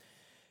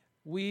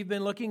We've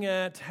been looking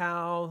at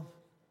how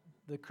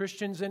the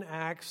Christians in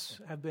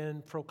Acts have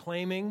been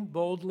proclaiming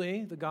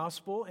boldly the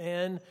gospel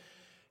and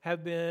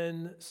have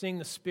been seeing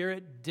the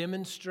Spirit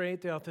demonstrate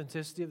the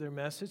authenticity of their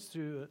message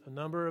through a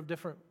number of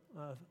different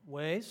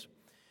ways.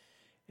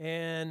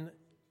 And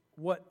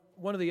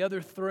one of the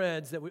other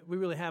threads that we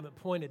really haven't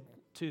pointed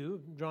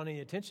to, drawn any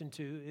attention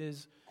to,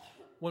 is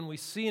when we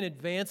see an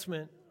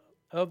advancement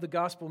of the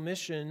gospel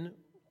mission,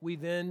 we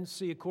then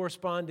see a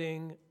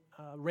corresponding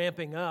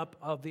ramping up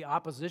of the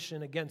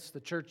opposition against the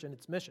church and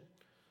its mission.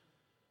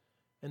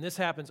 And this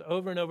happens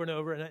over and over and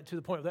over, and to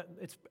the point that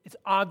it's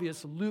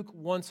obvious Luke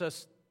wants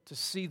us to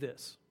see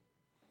this.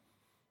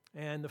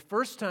 And the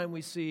first time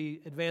we see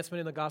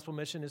advancement in the gospel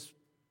mission is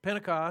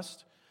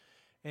Pentecost,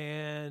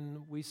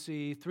 and we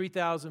see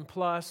 3,000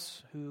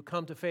 plus who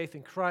come to faith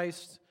in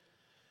Christ.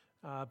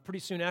 Pretty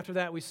soon after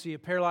that, we see a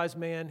paralyzed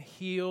man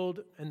healed,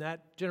 and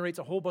that generates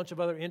a whole bunch of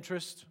other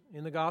interest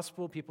in the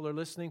gospel. People are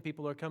listening,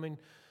 people are coming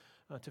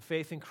to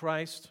faith in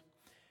Christ.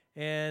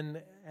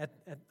 And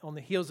on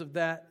the heels of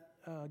that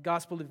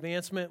gospel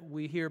advancement,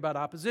 we hear about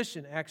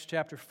opposition. Acts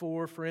chapter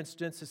 4, for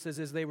instance, it says,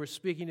 as they were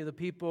speaking to the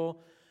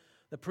people,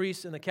 the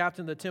priests and the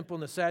captain of the temple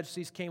and the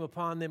Sadducees came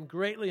upon them,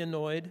 greatly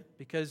annoyed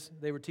because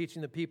they were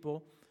teaching the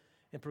people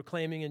and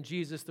proclaiming in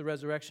Jesus the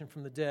resurrection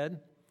from the dead.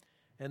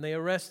 And they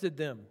arrested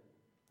them,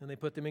 and they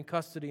put them in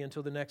custody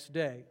until the next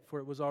day, for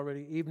it was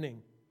already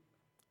evening.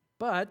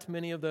 But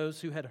many of those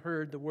who had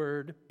heard the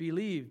word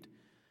believed,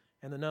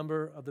 and the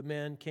number of the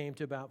men came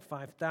to about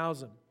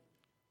 5,000.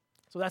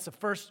 So that's the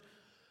first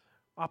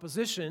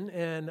opposition,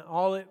 and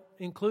all it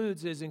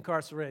includes is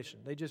incarceration.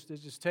 They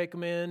just take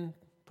them in,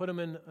 put them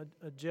in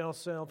a jail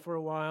cell for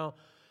a while.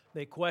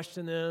 They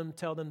question them,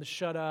 tell them to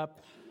shut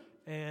up,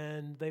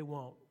 and they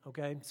won't.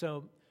 Okay,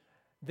 so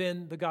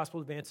then the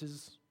gospel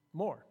advances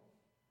more,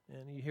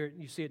 and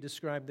you see it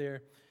described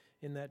there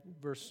in that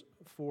verse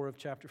 4 of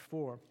chapter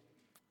 4.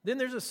 Then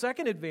there's a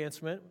second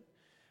advancement,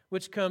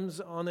 which comes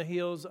on the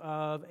heels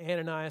of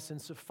Ananias and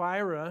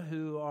Sapphira,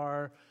 who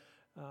are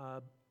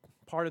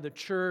part of the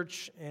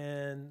church,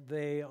 and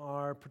they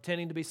are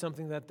pretending to be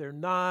something that they're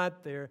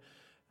not. They're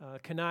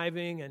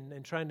conniving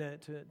and trying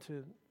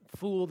to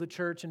fool the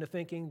church into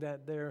thinking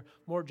that they're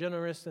more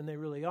generous than they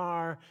really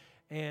are.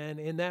 And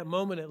in that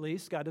moment, at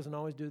least, God doesn't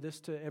always do this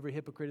to every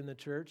hypocrite in the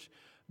church,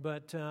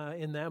 but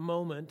in that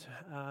moment,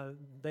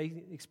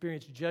 they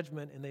experience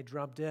judgment and they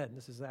drop dead. And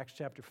this is Acts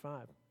chapter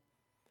 5.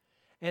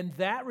 And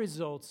that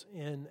results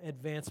in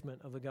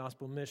advancement of the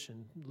gospel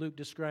mission. Luke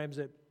describes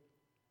it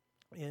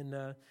in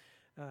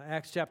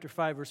Acts chapter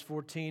 5, verse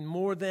 14.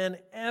 More than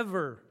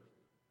ever,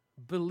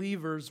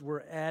 believers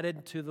were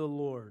added to the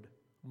Lord,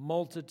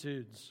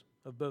 multitudes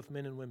of both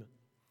men and women.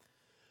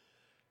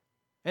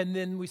 And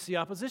then we see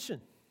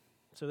opposition.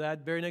 So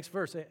that very next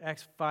verse,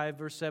 Acts 5,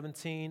 verse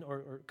 17,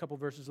 or a couple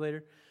verses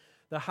later,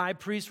 the high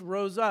priest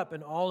rose up,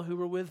 and all who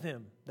were with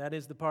him, that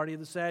is the party of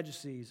the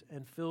Sadducees,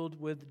 and filled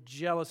with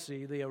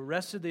jealousy, they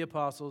arrested the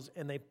apostles,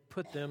 and they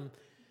put them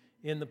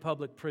in the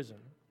public prison.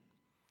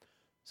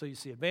 So you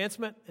see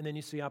advancement, and then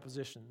you see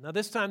opposition. Now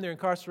this time they're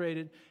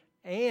incarcerated,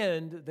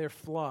 and they're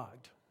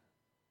flogged.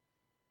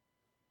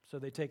 So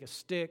they take a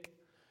stick,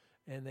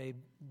 and they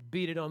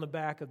beat it on the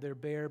back of their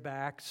bare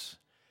backs,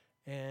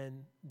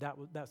 and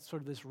that's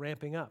sort of this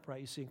ramping up,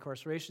 right? You see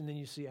incarceration, then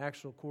you see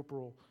actual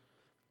corporal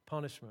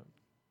punishment,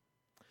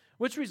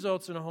 which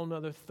results in a whole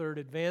other third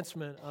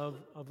advancement of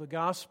the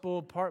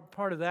gospel.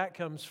 Part of that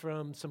comes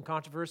from some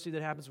controversy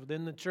that happens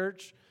within the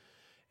church,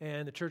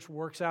 and the church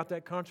works out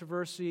that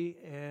controversy,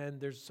 and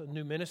there's a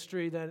new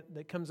ministry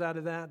that comes out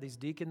of that. These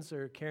deacons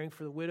are caring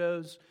for the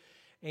widows,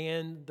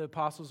 and the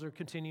apostles are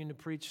continuing to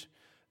preach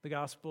the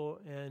gospel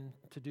and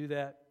to do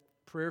that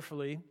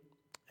prayerfully,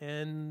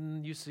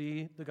 and you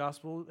see the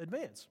gospel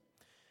advance.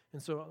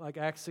 And so, like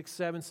Acts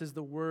 6:7 says,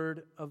 the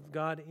word of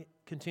God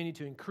continued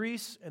to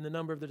increase, and the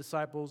number of the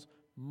disciples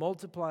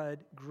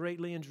multiplied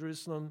greatly in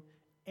Jerusalem,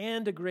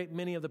 and a great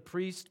many of the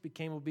priests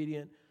became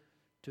obedient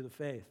to the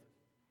faith.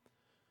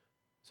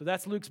 So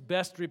that's Luke's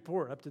best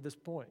report up to this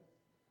point.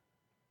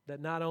 That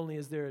not only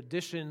is there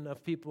addition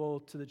of people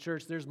to the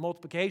church, there's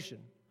multiplication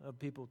of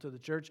people to the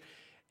church,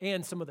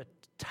 and some of the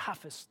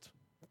toughest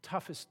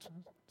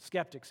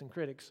skeptics and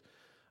critics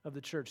of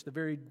the church, the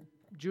very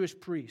Jewish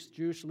priests,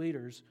 Jewish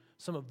leaders,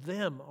 some of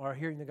them are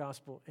hearing the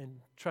gospel and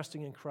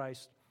trusting in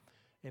Christ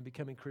and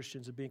becoming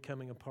Christians and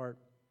becoming a part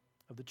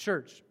of the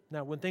church.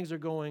 Now, when things are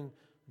going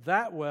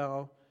that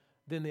well,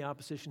 then the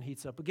opposition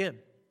heats up again.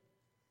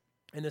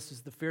 And this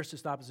is the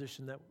fiercest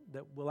opposition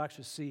that we'll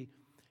actually see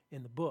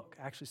in the book.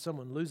 Actually,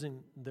 someone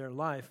losing their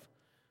life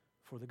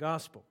for the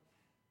gospel.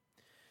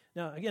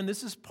 Now, again,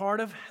 this is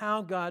part of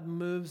how God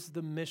moves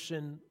the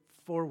mission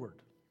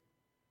forward.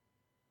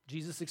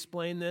 Jesus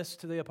explained this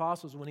to the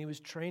apostles when he was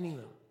training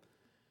them,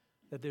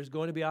 that there's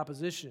going to be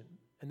opposition,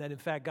 and that, in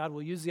fact, God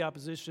will use the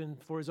opposition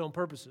for his own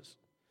purposes.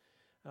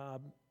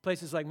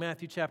 Places like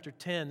Matthew chapter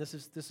 10, this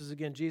is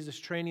again, Jesus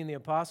training the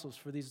apostles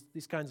for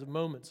these kinds of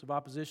moments of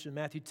opposition.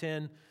 Matthew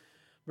 10,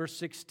 verse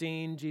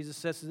 16, Jesus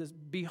says this,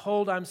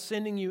 "Behold, I'm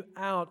sending you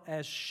out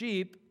as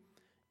sheep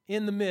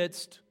in the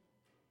midst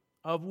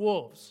of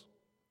wolves.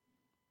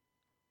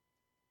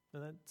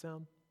 Does that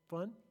sound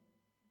fun?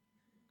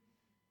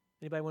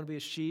 Anybody want to be a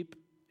sheep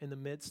in the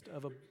midst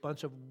of a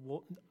bunch of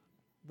wolves?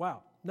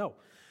 Wow, no.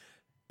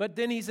 But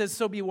then he says,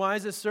 so be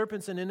wise as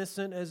serpents and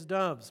innocent as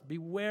doves.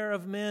 Beware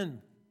of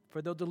men,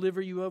 for they'll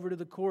deliver you over to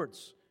the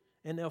courts,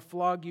 and they'll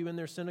flog you in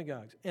their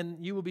synagogues.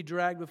 And you will be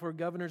dragged before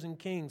governors and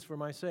kings for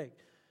my sake,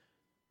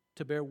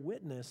 to bear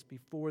witness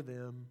before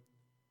them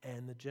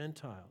and the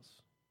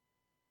Gentiles.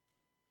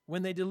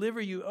 When they deliver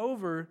you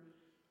over,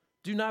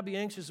 do not be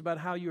anxious about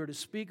how you are to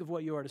speak of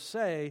what you are to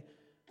say,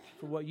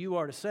 for what you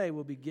are to say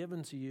will be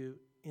given to you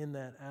in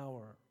that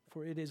hour.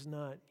 For it is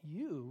not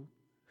you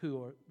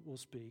who will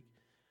speak,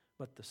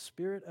 but the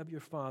Spirit of your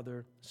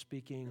Father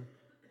speaking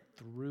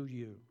through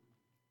you.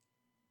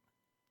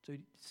 So you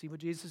see what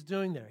Jesus is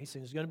doing there. He's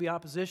saying there's going to be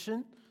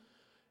opposition,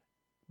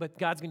 but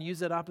God's going to use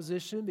that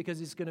opposition because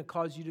He's going to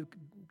cause you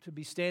to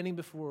be standing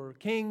before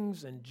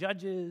kings and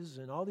judges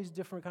and all these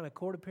different kind of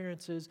court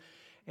appearances,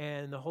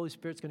 and the Holy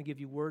Spirit's going to give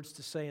you words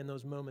to say in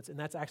those moments, and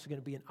that's actually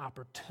going to be an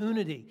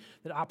opportunity.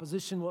 That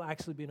opposition will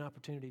actually be an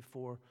opportunity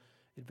for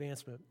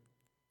advancement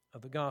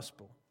of the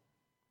gospel.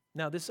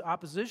 Now, this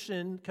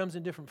opposition comes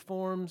in different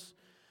forms.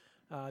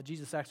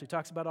 Jesus actually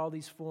talks about all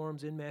these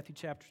forms in Matthew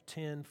chapter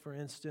 10, for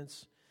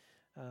instance.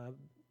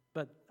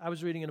 But I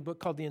was reading in a book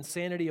called The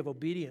Insanity of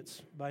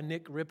Obedience by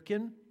Nick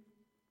Ripken,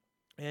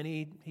 and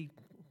he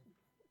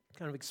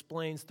kind of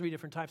explains three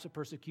different types of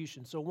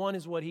persecution. So one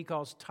is what he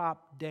calls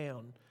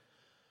top-down.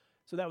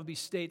 So that would be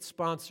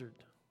state-sponsored,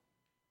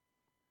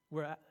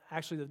 where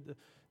actually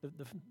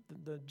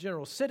the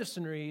general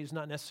citizenry is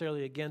not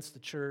necessarily against the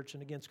church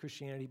and against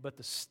Christianity, but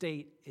the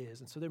state is.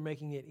 And so they're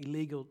making it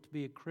illegal to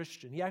be a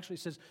Christian. He actually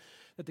says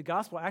that the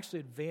gospel actually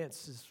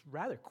advances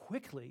rather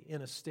quickly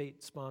in a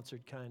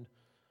state-sponsored kind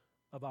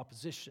of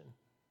opposition,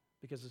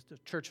 because it's the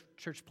church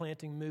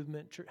planting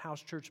movement,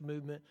 house church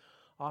movement,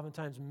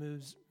 oftentimes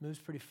moves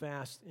pretty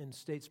fast in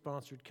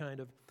state-sponsored kind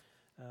of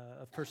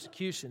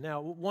persecution. Now,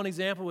 one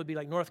example would be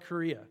like North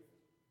Korea.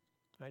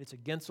 Right? It's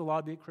against the law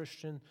to be a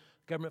Christian.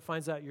 The government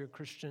finds out you're a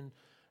Christian,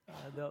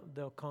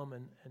 they'll come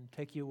and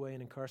take you away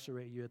and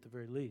incarcerate you at the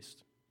very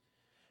least.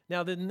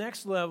 Now, the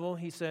next level,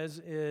 he says,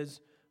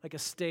 is like a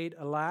state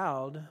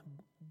allowed,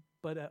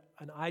 but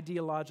an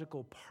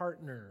ideological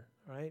partner,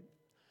 right?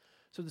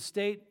 So the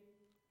state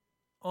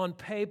on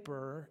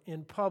paper,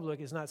 in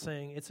public, is not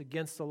saying it's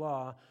against the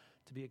law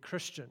to be a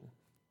Christian.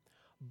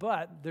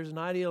 But there's an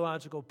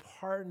ideological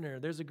partner.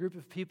 There's a group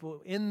of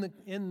people in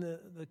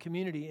the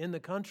community, in the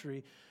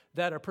country,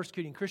 that are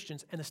persecuting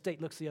Christians, and the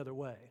state looks the other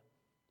way.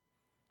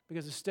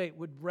 Because the state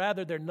would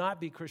rather there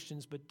not be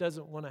Christians, but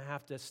doesn't want to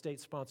have to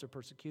state-sponsor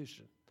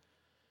persecution.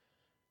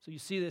 So you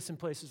see this in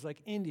places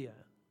like India,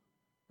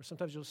 where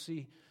sometimes you'll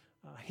see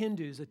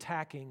Hindus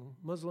attacking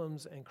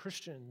Muslims and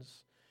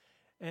Christians,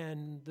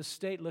 and the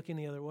state looking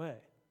the other way.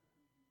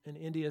 And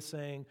India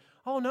saying,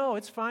 oh no,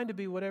 it's fine to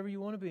be whatever you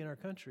want to be in our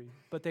country,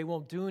 but they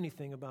won't do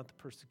anything about the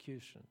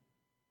persecution.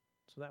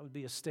 So that would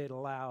be a state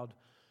allowed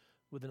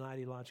with an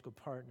ideological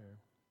partner.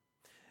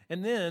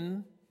 And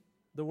then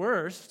the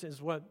worst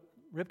is what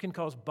Ripken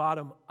calls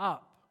bottom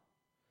up.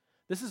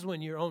 This is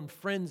when your own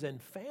friends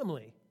and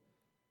family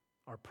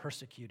are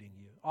persecuting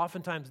you.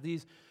 Oftentimes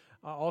these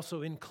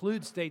also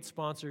include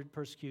state-sponsored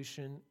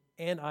persecution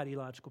and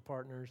ideological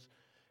partners.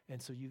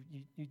 And so you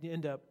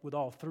end up with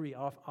all three,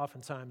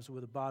 oftentimes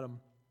with a bottom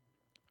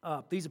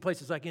up. These are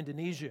places like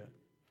Indonesia,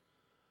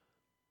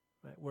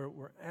 right,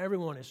 where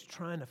everyone is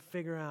trying to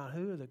figure out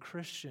who are the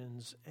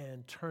Christians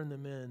and turn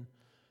them in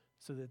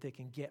so that they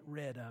can get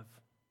rid of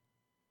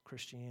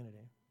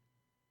Christianity.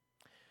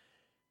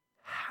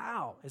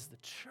 How is the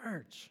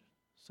church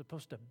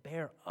supposed to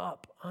bear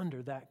up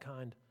under that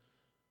kind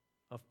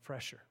of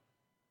pressure,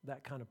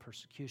 that kind of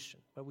persecution?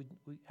 But we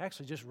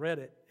actually just read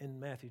it in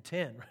Matthew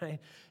 10, right?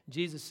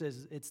 Jesus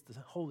says it's the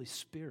Holy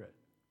Spirit.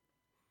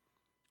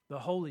 The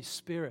Holy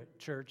Spirit,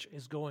 church,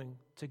 is going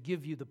to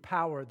give you the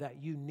power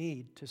that you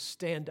need to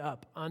stand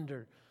up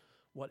under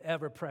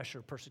whatever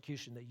pressure,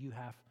 persecution that you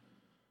have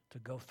to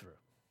go through.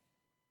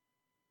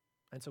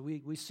 And so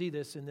we see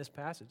this in this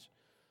passage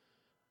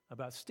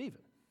about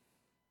Stephen.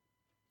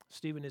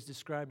 Stephen is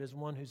described as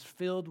one who's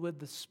filled with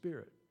the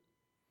Spirit.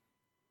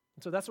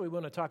 And so that's what we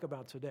want to talk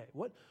about today.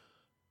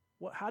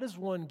 How does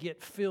one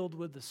get filled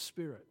with the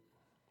Spirit?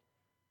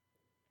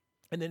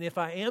 And then if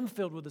I am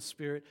filled with the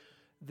Spirit,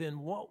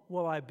 then what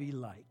will I be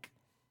like?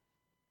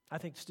 I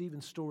think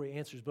Stephen's story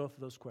answers both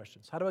of those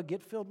questions. How do I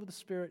get filled with the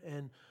Spirit,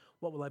 and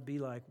what will I be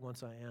like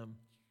once I am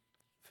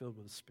filled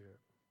with the Spirit?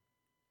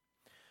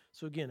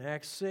 So again,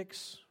 Acts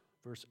 6,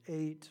 verse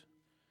 8,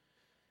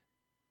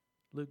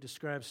 Luke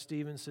describes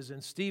Stephen, says,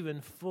 and Stephen,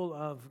 full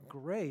of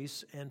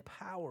grace and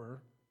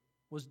power,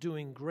 was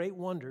doing great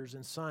wonders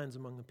and signs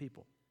among the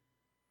people.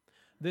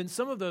 Then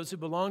some of those who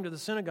belonged to the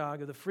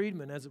synagogue of the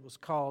freedmen, as it was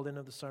called, and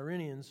of the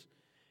Cyrenians,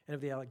 and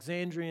of the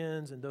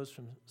Alexandrians, and those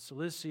from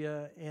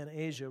Cilicia and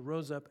Asia,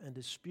 rose up and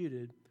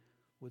disputed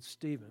with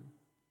Stephen.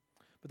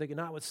 But they could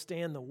not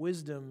withstand the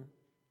wisdom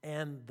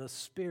and the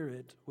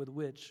spirit with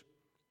which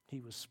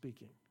he was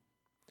speaking.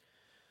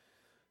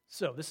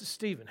 So this is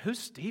Stephen. Who's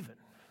Stephen?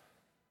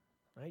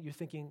 Right? You're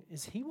thinking,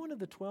 is he one of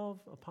the 12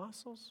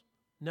 apostles?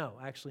 No,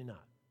 actually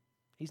not.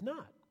 He's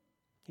not.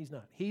 He's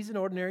not. He's an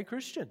ordinary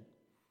Christian.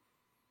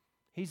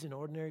 He's an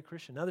ordinary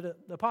Christian. Now, the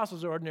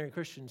apostles are ordinary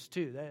Christians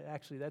too.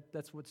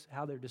 That's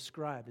how they're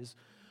described, as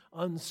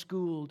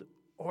unschooled,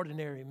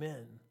 ordinary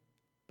men.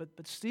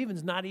 But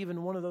Stephen's not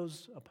even one of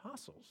those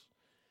apostles.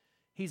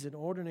 He's an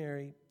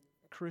ordinary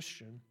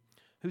Christian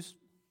who's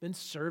been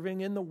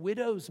serving in the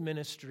widow's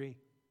ministry.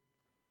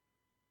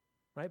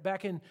 Right?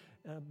 Back in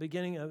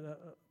beginning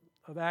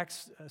of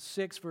Acts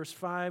 6, verse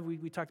 5,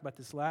 we talked about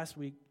this last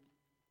week,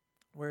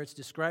 where it's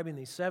describing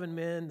these 7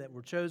 men that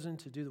were chosen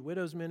to do the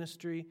widow's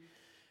ministry.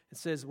 It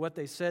says, what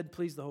they said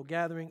pleased the whole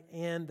gathering,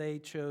 and they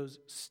chose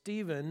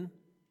Stephen,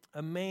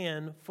 a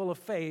man full of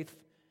faith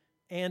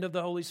and of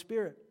the Holy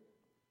Spirit.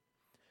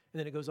 And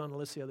then it goes on to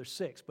list the other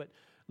 6. But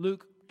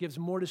Luke gives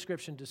more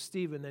description to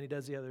Stephen than he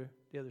does the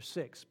other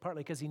 6,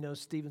 partly because he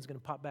knows Stephen's going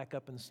to pop back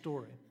up in the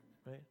story.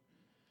 Right?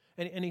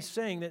 And he's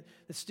saying that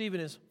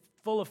Stephen is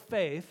full of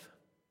faith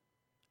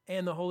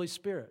and the Holy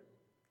Spirit.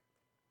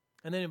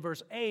 And then in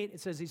verse 8, it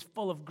says he's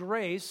full of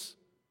grace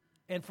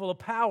and full of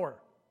power.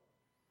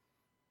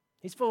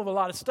 He's full of a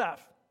lot of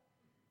stuff.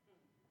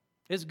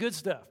 It's good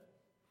stuff,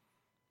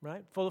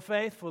 right? Full of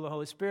faith, full of the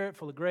Holy Spirit,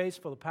 full of grace,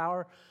 full of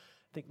power.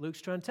 I think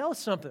Luke's trying to tell us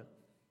something,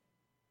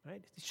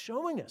 right? He's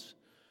showing us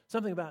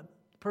something about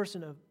the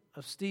person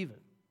of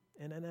Stephen.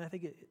 And I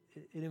think it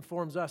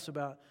informs us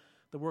about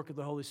the work of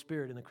the Holy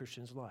Spirit in the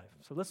Christian's life.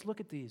 So let's look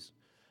at these,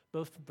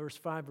 both verse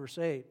 5, verse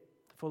 8,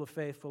 full of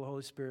faith, full of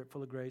Holy Spirit,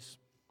 full of grace,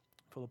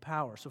 full of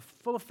power. So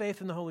full of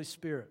faith in the Holy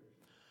Spirit.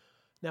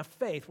 Now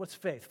faith, what's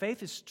faith?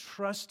 Faith is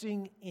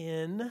trusting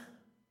in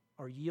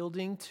or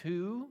yielding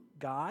to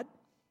God.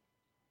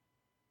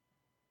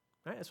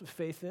 Right? That's what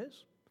faith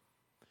is.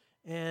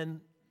 And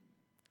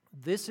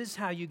this is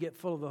how you get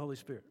full of the Holy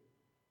Spirit.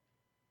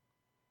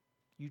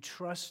 You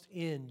trust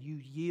in, you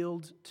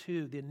yield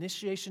to the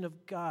initiation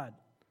of God,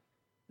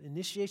 the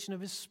initiation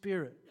of His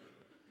Spirit.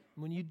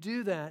 When you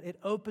do that, it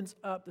opens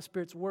up the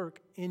Spirit's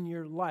work in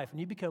your life, and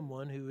you become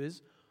one who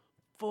is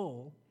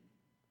full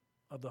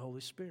of the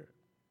Holy Spirit.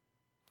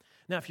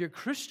 Now, if you're a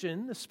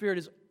Christian, the Spirit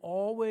is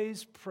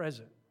always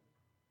present.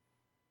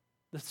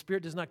 The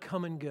Spirit does not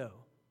come and go.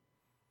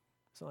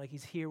 It's not like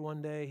He's here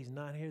one day, He's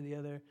not here the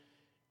other.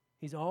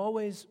 He's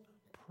always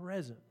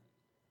present.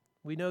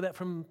 We know that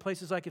from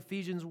places like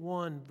Ephesians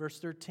 1, verse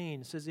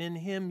 13. It says, in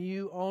Him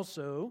you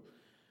also,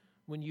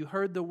 when you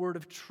heard the word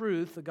of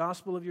truth, the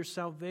gospel of your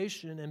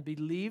salvation, and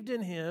believed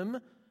in Him,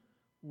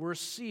 were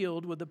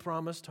sealed with the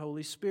promised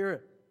Holy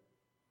Spirit.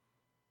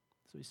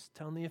 So he's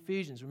telling the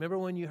Ephesians, remember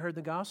when you heard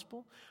the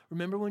gospel?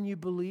 Remember when you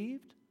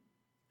believed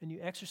and you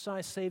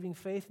exercised saving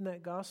faith in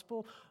that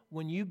gospel?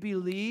 When you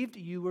believed,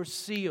 you were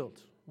sealed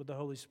with the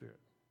Holy Spirit.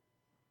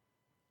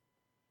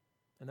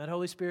 And that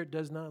Holy Spirit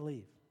does not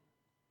leave.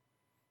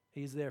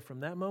 He's there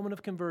from that moment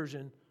of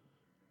conversion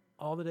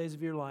all the days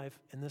of your life,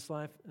 in this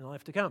life, and the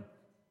life to come.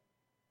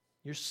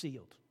 You're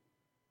sealed,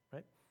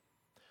 right?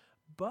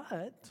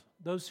 But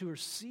those who are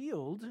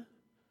sealed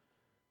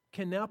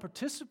can now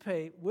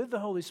participate with the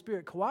Holy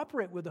Spirit,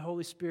 cooperate with the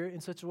Holy Spirit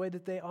in such a way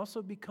that they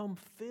also become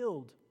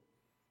filled.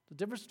 The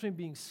difference between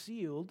being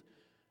sealed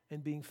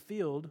and being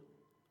filled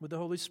with the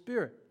Holy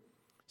Spirit.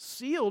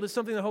 Sealed is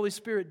something the Holy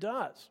Spirit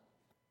does.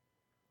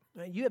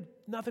 Right? You have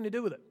nothing to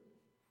do with it.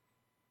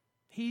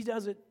 He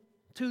does it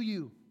to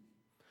you.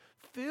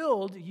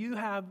 Filled, you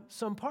have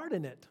some part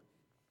in it.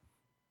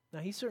 Now,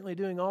 He's certainly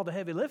doing all the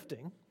heavy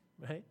lifting,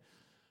 right?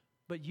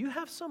 But you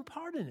have some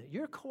part in it.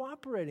 You're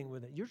cooperating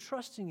with it. You're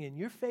trusting in,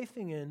 you're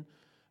faithing in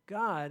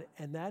God,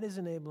 and that is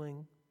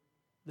enabling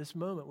this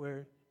moment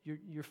where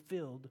you're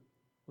filled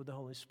with the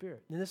Holy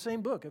Spirit. In the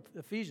same book,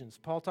 Ephesians,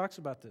 Paul talks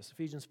about this,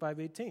 Ephesians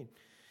 5:18.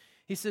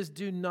 He says,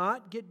 do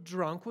not get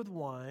drunk with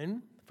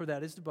wine, for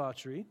that is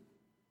debauchery,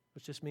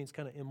 which just means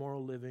kind of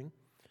immoral living,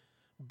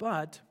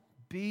 but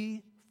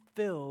be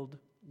filled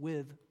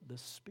with the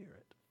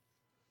Spirit.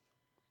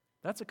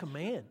 That's a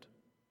command.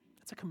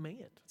 That's a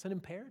command. It's an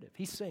imperative.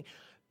 He's saying,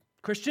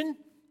 Christian,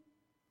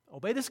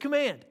 obey this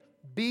command.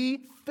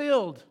 Be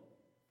filled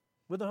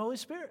with the Holy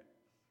Spirit.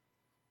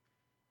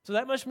 So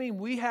that must mean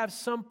we have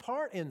some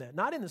part in that.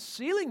 Not in the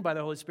sealing by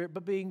the Holy Spirit,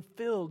 but being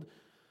filled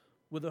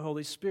with the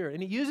Holy Spirit.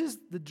 And he uses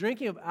the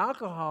drinking of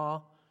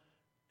alcohol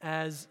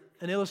as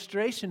an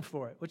illustration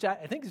for it, which I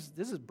think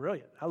this is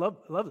brilliant. I love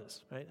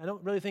this. Right? I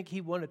don't really think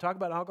he wanted to talk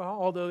about alcohol,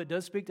 although it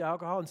does speak to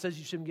alcohol and says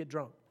you shouldn't get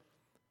drunk.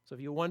 So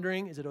if you're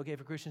wondering, is it okay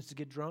for Christians to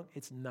get drunk?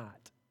 It's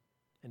not.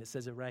 And it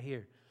says it right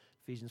here,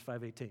 Ephesians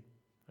 5:18.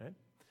 Right?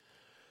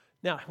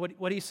 Now,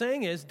 what he's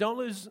saying is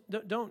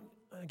don't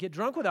get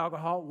drunk with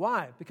alcohol.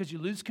 Why? Because you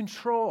lose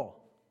control.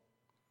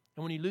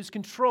 And when you lose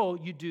control,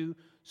 you do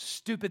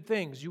stupid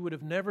things you would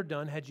have never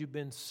done had you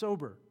been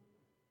sober.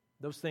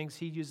 Those things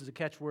he uses a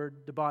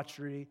catchword,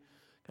 debauchery,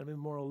 kind of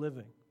immoral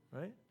living,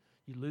 right?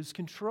 You lose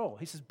control.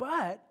 He says,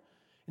 but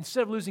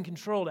instead of losing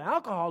control to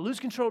alcohol, lose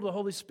control to the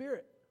Holy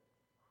Spirit.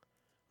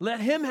 Let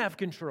Him have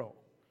control.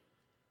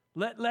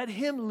 Let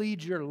Him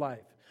lead your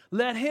life.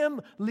 Let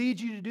him lead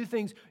you to do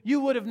things you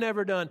would have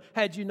never done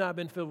had you not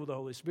been filled with the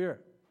Holy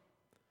Spirit.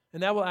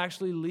 And that will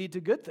actually lead to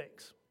good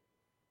things.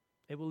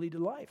 It will lead to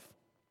life.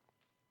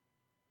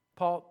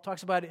 Paul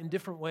talks about it in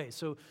different ways.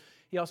 So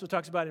he also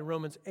talks about it in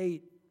Romans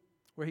 8,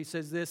 where he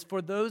says this,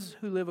 "For those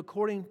who live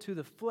according to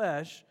the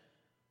flesh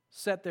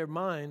set their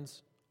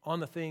minds on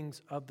the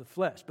things of the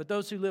flesh. But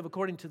those who live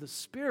according to the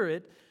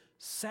Spirit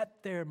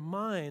set their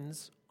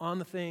minds on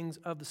the things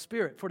of the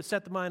Spirit. For to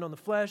set the mind on the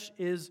flesh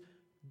is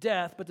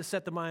death, but to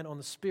set the mind on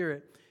the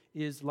Spirit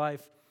is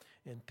life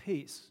and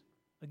peace."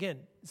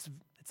 Again, it's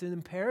an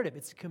imperative.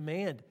 It's a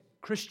command.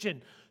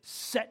 Christian,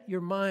 set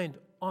your mind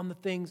on the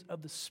things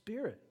of the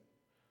Spirit.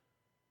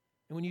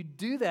 And when you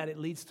do that, it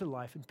leads to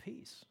life and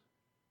peace.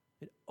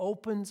 It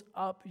opens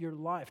up your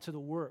life to the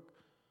work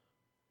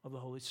of the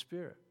Holy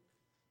Spirit.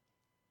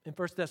 In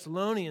 1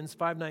 Thessalonians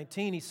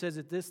 5:19, he says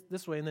it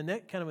this way, in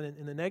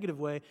the negative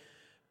way,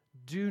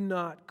 do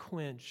not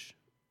quench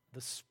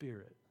the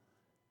Spirit.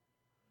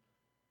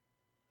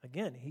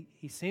 Again,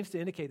 he seems to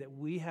indicate that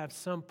we have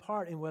some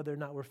part in whether or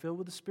not we're filled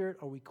with the Spirit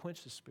or we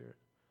quench the Spirit.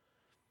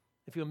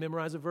 If you'll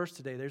memorize a verse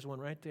today, there's one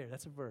right there.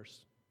 That's a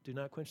verse. Do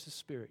not quench the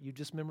Spirit. You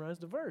just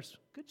memorized a verse.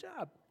 Good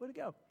job. Way to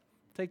go.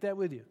 Take that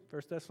with you.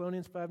 1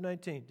 Thessalonians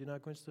 5:19. Do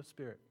not quench the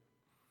Spirit.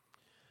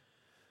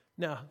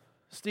 Now,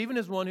 Stephen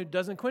is one who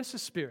doesn't quench the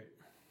Spirit.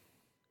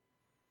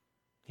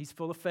 He's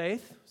full of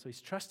faith, so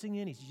he's trusting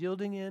in, he's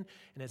yielding in,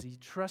 and as he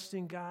trusts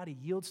in God, he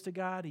yields to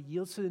God, he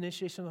yields to the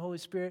initiation of the Holy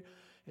Spirit,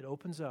 it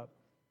opens up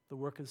the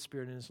work of the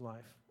Spirit in his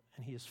life,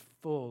 and he is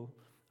full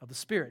of the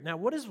Spirit. Now,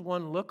 what does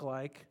one look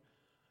like?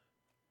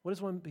 What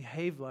does one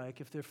behave like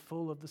if they're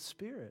full of the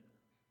Spirit?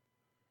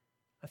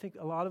 I think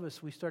a lot of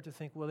us, we start to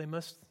think, well, they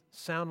must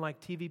sound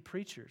like TV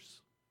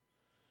preachers.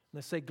 And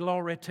they say,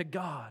 glory to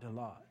God a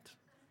lot,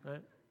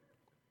 right?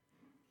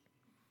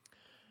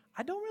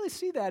 I don't really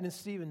see that in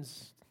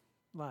Stephen's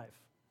life.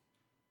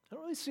 I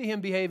don't really see him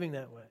behaving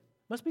that way.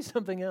 Must be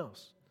something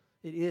else.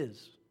 It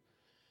is.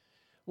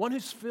 One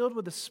who's filled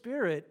with the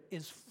Spirit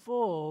is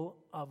full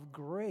of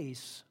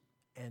grace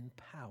and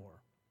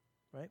power,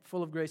 right?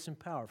 Full of grace and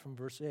power from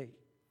verse 8.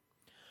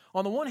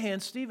 On the one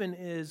hand, Stephen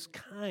is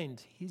kind.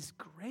 He's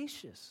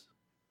gracious.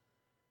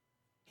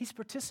 He's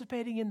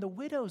participating in the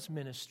widow's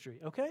ministry,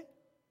 okay?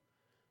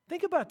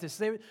 Think about this.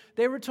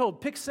 They were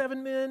told, pick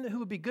 7 men who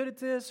would be good at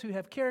this, who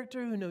have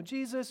character, who know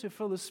Jesus, who are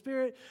full of the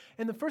Spirit.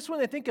 And the first one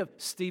they think of,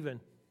 Stephen.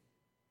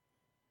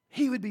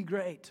 He would be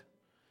great,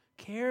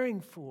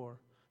 caring for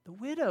the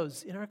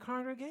widows in our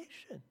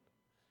congregation.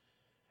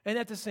 And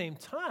at the same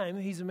time,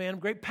 he's a man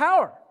of great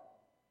power.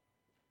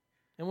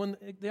 And when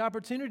the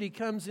opportunity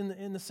comes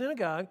in the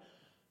synagogue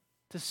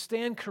to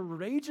stand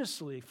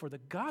courageously for the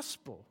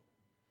gospel,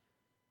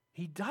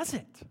 he does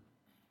it,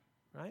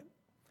 right?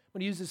 I'm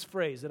going to use this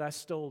phrase that I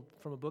stole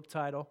from a book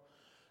title.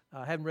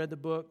 I haven't read the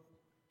book,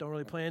 don't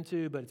really plan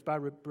to, but it's by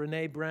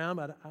Brene Brown.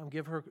 I don't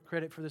give her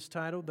credit for this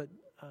title, but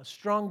a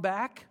strong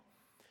back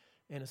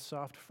and a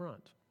soft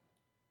front.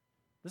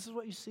 This is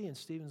what you see in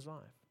Stephen's life.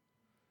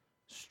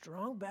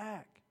 Strong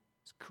back.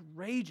 He's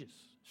courageous.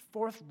 He's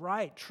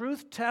forthright.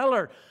 Truth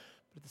teller.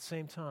 But at the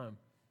same time,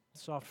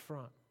 soft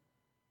front.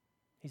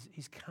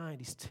 He's kind.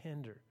 He's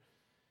tender.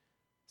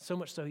 So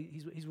much so,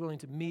 he's willing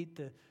to meet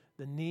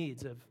the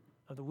needs of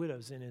the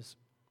widows in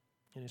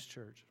his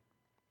church.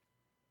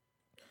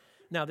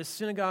 Now, this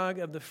synagogue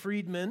of the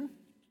freedmen,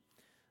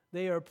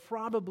 they are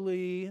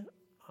probably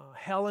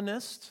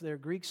Hellenists. They're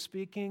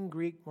Greek-speaking,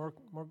 more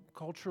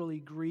culturally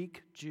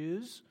Greek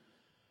Jews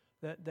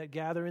that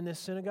gather in this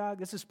synagogue.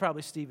 This is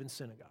probably Stephen's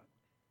synagogue.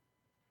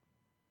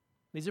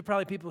 These are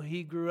probably people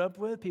he grew up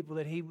with, people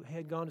that he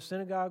had gone to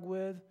synagogue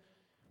with.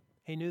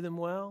 He knew them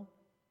well.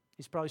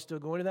 He's probably still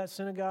going to that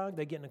synagogue.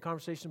 They get in a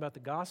conversation about the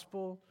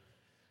gospel.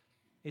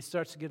 It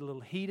starts to get a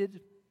little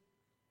heated.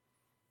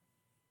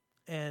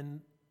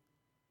 And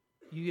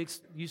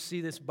you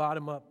see this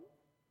bottom-up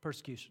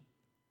persecution.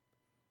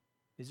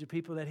 These are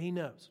people that he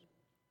knows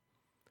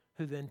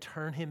who then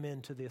turn him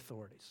into the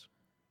authorities.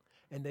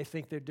 And they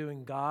think they're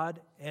doing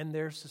God and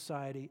their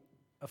society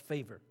a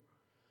favor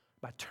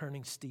by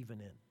turning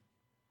Stephen in.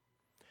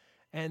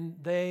 And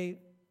they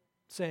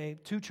say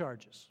 2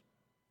 charges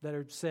that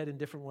are said in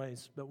different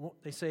ways. But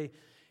they say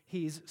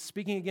he's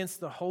speaking against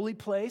the holy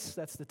place,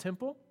 that's the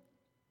temple,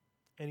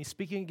 and he's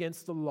speaking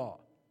against the law.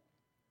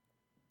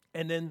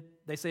 And then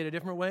they say it a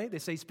different way. They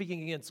say he's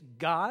speaking against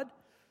God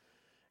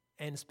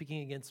and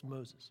speaking against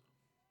Moses.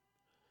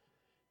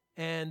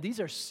 And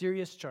these are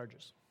serious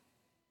charges,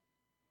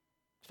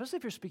 especially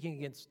if you're speaking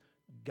against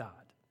God.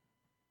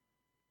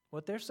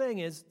 What they're saying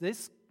is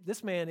this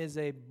man is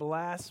a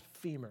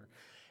blasphemer,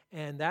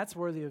 and that's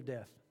worthy of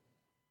death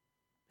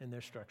in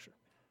their structure.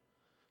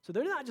 So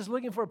they're not just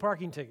looking for a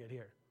parking ticket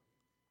here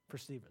for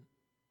Stephen.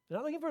 They're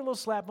not looking for a little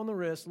slap on the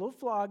wrist, a little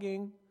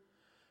flogging.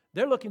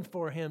 They're looking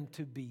for him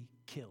to be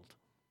killed,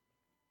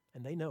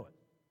 and they know it.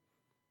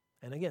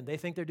 And again, they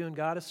think they're doing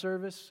God a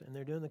service, and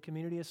they're doing the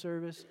community a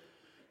service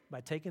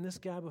by taking this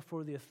guy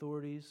before the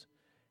authorities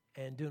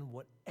and doing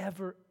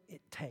whatever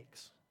it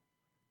takes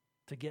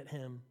to get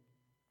him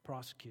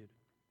prosecuted.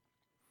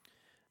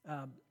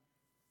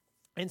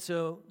 And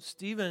so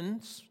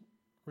Stephen's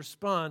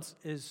response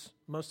is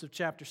most of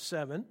chapter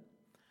 7,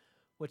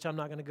 which I'm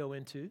not going to go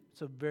into.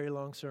 It's a very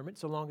long sermon.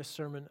 It's the longest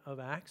sermon of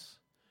Acts.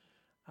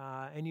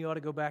 And you ought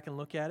to go back and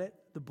look at it.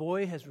 The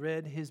boy has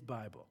read his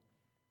Bible.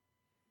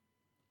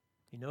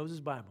 He knows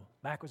his Bible,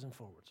 backwards and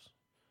forwards.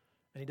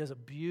 And he does a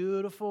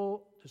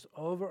beautiful, just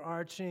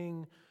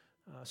overarching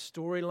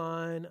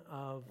storyline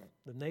of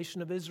the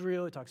nation of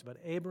Israel. He talks about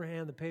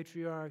Abraham, the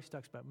patriarchs. He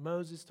talks about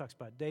Moses, talks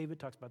about David,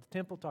 talks about the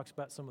temple, talks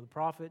about some of the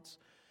prophets.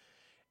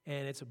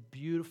 And it's a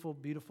beautiful,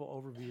 beautiful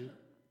overview.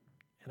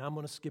 And I'm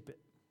going to skip it,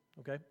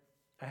 okay?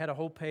 I had a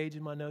whole page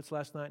in my notes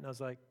last night, and I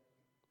was like,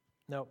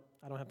 no,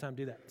 I don't have time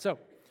to do that. So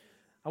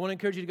I want to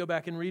encourage you to go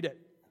back and read it.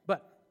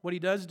 But what he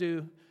does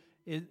do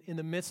is, in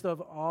the midst of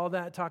all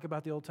that talk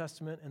about the Old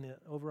Testament and the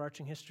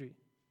overarching history,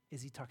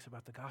 is he talks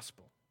about the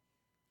gospel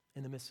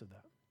in the midst of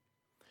that.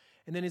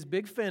 And then his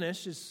big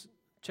finish is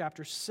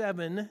chapter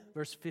 7,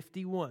 verse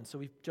 51. So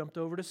we've jumped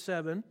over to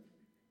 7.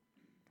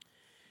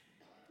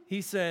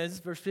 He says,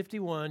 verse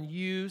 51,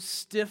 "You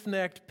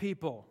stiff-necked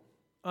people,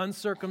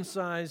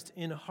 uncircumcised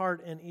in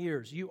heart and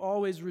ears, you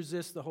always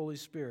resist the Holy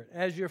Spirit.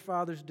 As your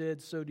fathers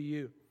did, so do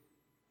you.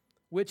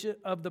 Which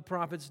of the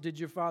prophets did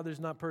your fathers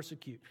not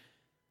persecute?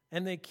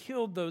 And they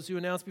killed those who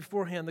announced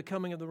beforehand the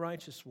coming of the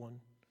righteous one,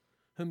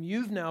 whom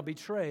you've now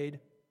betrayed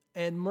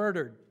and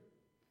murdered.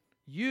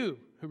 You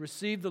who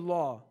received the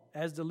law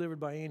as delivered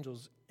by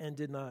angels and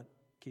did not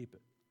keep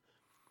it."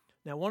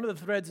 Now, one of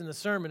the threads in the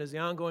sermon is the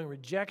ongoing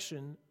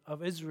rejection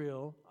of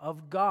Israel,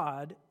 of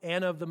God,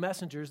 and of the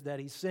messengers that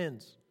he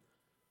sends.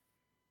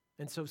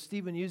 And so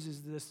Stephen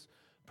uses this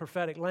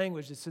prophetic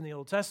language that's in the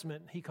Old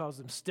Testament. He calls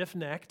them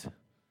stiff-necked,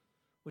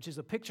 which is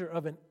a picture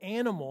of an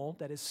animal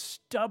that is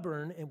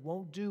stubborn and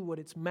won't do what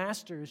its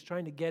master is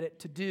trying to get it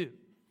to do.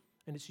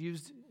 And it's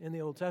used in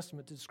the Old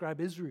Testament to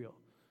describe Israel.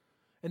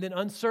 And then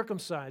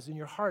uncircumcised in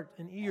your heart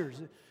and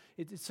ears.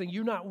 It's saying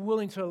you're not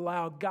willing to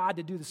allow God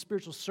to do the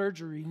spiritual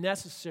surgery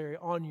necessary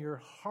on your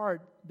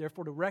heart,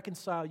 therefore to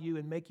reconcile you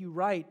and make you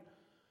right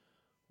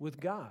with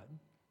God.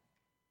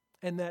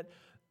 And that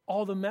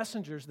all the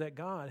messengers that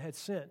God had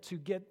sent to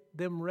get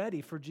them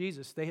ready for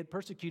Jesus, they had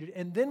persecuted.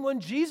 And then when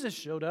Jesus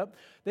showed up,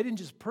 they didn't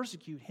just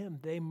persecute him,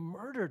 they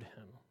murdered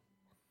him.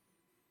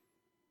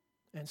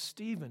 And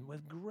Stephen,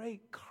 with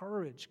great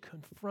courage,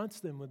 confronts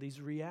them with these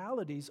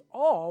realities,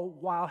 all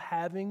while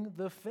having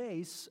the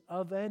face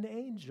of an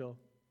angel.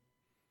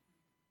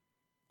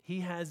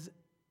 He has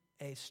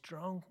a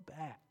strong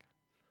back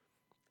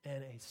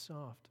and a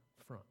soft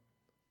front.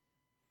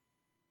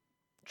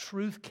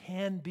 Truth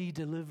can be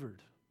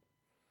delivered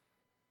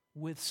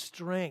with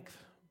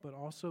strength, but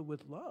also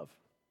with love,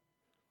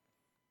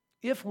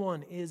 if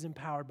one is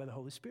empowered by the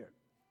Holy Spirit,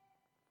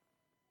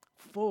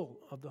 full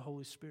of the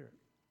Holy Spirit.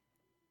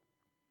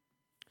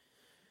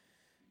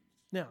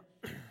 Now,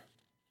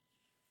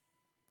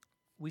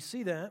 we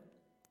see that,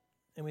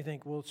 and we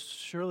think, well,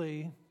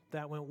 surely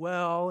that went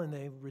well, and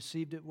they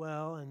received it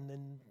well, and then,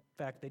 in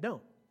fact, they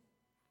don't.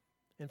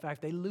 In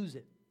fact, they lose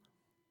it.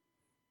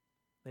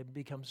 They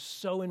become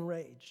so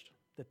enraged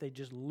that they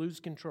just lose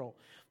control.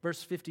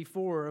 Verse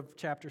 54 of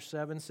chapter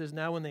 7 says,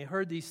 "Now when they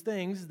heard these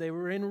things, they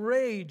were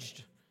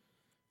enraged,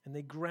 and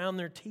they ground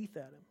their teeth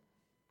at him."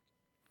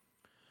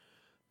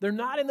 They're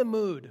not in the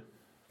mood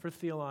for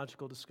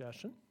theological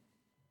discussion.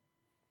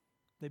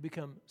 They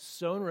become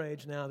so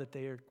enraged now that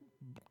they are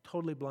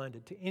totally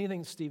blinded to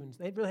anything Stephen,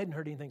 they really hadn't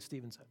heard anything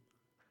Stephen said.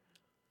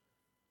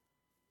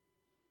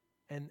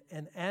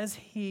 And as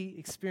he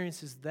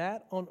experiences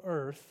that on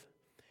earth,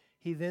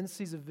 he then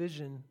sees a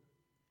vision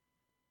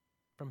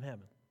from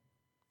heaven.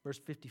 Verse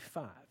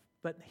 55.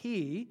 "But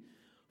he,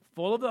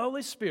 full of the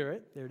Holy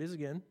Spirit," there it is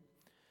again,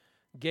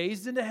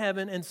 "gazed into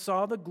heaven and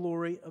saw the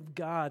glory of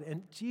God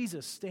and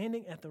Jesus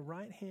standing at the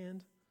right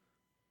hand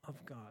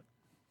of God."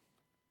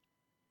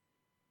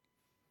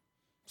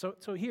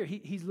 So here,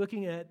 he's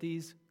looking at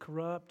these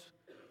corrupt,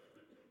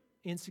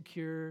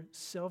 insecure,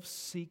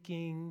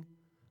 self-seeking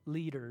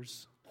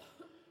leaders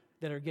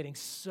that are getting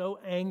so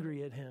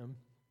angry at him.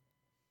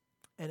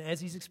 And as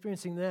he's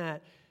experiencing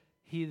that,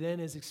 he then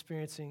is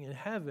experiencing in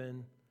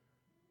heaven,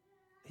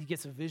 he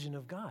gets a vision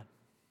of God.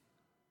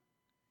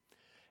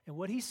 And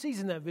what he sees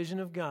in that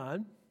vision of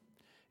God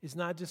is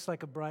not just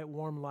like a bright,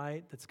 warm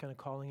light that's kind of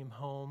calling him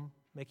home,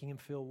 making him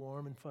feel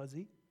warm and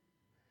fuzzy.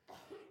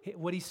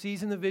 What he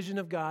sees in the vision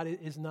of God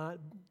is not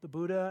the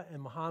Buddha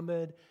and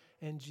Muhammad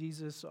and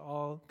Jesus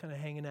all kind of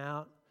hanging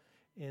out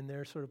in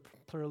their sort of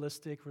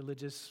pluralistic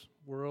religious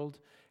world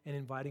and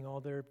inviting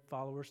all their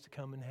followers to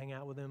come and hang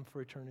out with them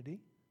for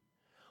eternity.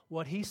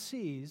 What he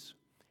sees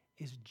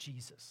is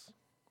Jesus.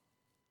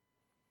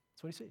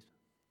 That's what he sees.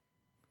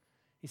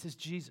 He says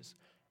Jesus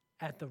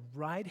at the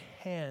right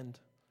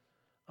hand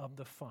of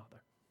the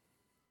Father.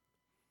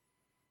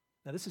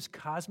 Now, this is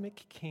cosmic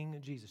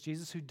King Jesus.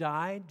 Jesus who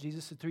died,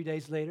 Jesus who 3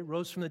 days later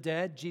rose from the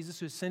dead, Jesus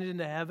who ascended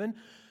into heaven.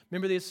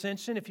 Remember the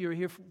ascension, if you were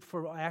here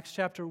for Acts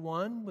chapter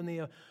 1, when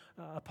the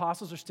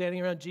apostles are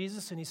standing around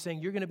Jesus, and he's saying,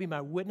 you're going to be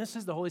my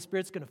witnesses. The Holy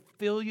Spirit's going to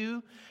fill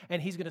you,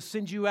 and he's going to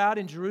send you out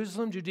in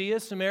Jerusalem, Judea,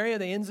 Samaria,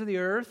 the ends of the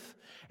earth.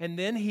 And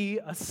then he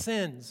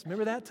ascends.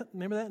 Remember that?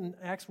 Remember that in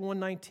Acts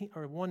 1:19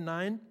 or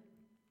 1:9?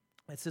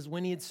 It says,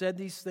 when he had said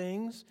these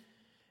things,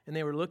 and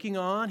they were looking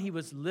on, he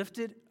was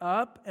lifted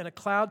up, and a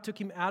cloud took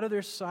him out of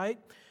their sight.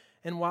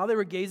 And while they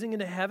were gazing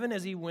into heaven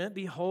as he went,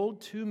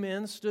 behold, two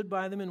men stood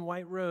by them in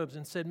white robes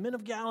and said, Men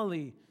of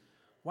Galilee,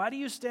 why do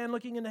you stand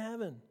looking into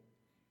heaven?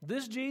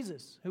 This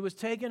Jesus, who was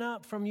taken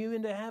up from you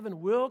into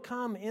heaven, will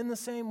come in the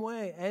same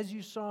way as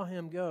you saw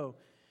him go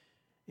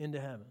into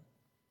heaven.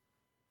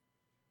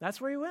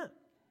 That's where he went.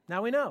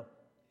 Now we know.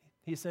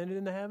 He ascended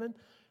into heaven.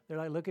 They're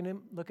like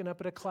looking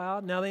up at a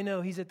cloud. Now they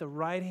know he's at the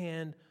right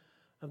hand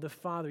of the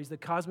Father. He's the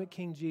cosmic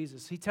King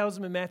Jesus. He tells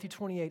them in Matthew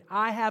 28,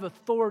 I have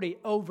authority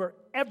over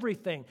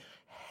everything,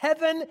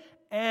 heaven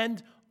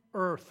and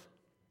earth.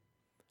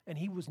 And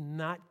he was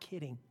not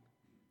kidding.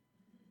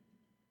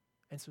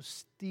 And so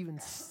Stephen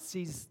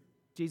sees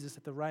Jesus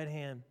at the right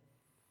hand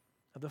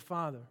of the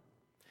Father.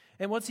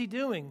 And what's he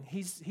doing?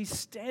 He's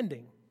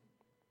standing.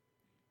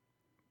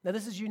 Now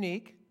this is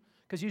unique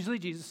because usually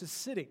Jesus is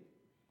sitting.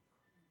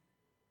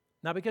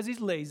 Not because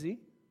he's lazy,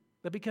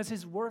 but because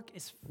his work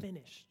is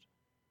finished.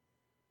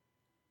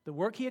 The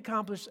work he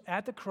accomplished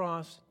at the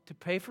cross to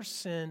pay for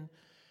sin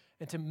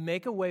and to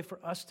make a way for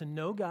us to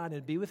know God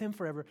and be with him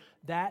forever,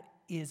 that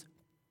is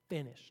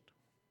finished.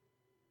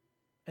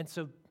 And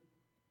so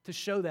to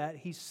show that,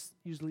 he's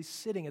usually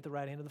sitting at the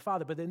right hand of the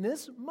Father. But in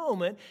this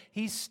moment,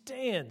 he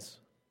stands.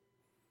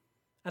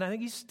 And I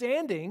think he's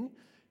standing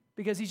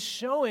because he's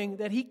showing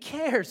that he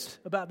cares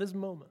about this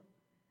moment.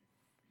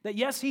 That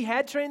yes, he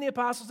had trained the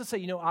apostles to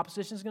say,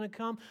 opposition is going to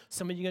come.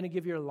 Some of you are going to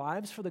give your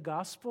lives for the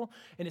gospel.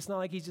 And it's not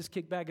like he's just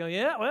kicked back going,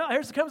 yeah, well,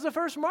 here comes the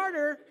first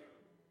martyr.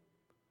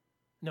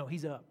 No,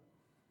 he's up.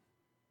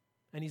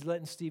 And he's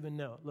letting Stephen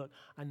know, look,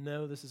 I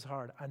know this is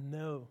hard. I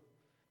know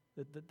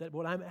that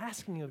what I'm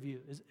asking of you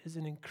is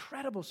an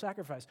incredible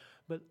sacrifice.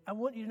 But I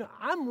want you to know,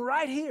 I'm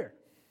right here.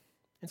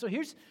 And so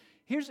here's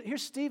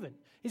Stephen.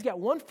 He's got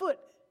 1 foot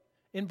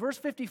in verse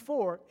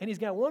 54, and he's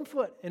got 1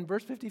 foot in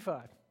verse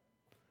 55.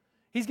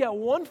 He's got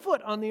 1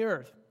 foot on the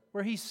earth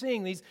where he's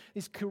seeing these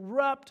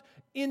corrupt,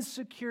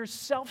 insecure,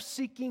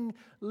 self-seeking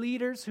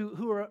leaders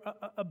who are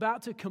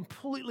about to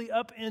completely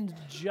upend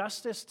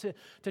justice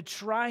to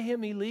try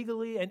him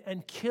illegally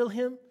and kill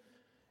him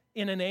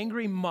in an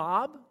angry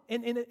mob.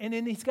 And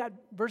then he's got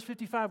verse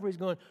 55 where he's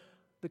going,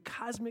 the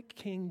cosmic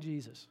King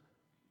Jesus,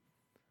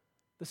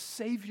 the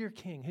Savior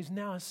King, who's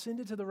now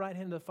ascended to the right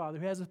hand of the Father,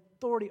 who has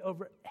authority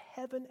over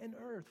heaven and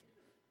earth.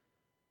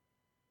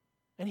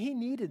 And he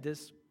needed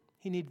this.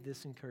 He needed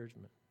this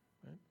encouragement,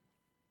 right?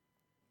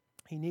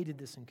 He needed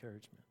this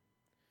encouragement.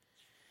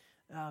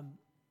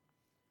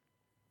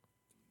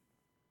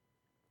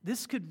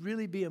 This could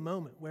really be a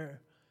moment where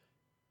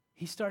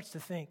he starts to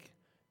think,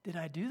 did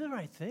I do the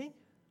right thing?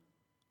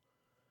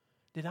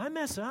 Did I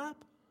mess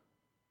up?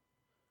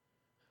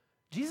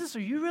 Jesus, are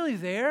you really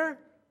there?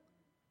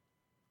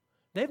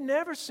 They've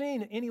never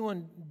seen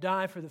anyone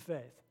die for the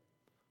faith.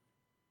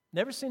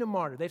 Never seen a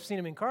martyr. They've seen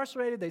him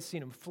incarcerated. They've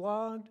seen him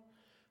flogged.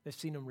 They've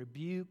seen him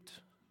rebuked.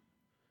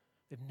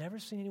 They've never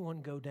seen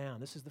anyone go down.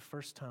 This is the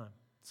first time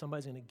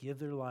somebody's going to give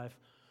their life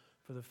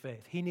for the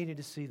faith. He needed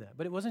to see that.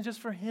 But it wasn't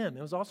just for him.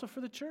 It was also for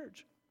the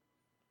church.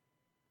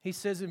 He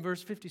says in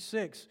verse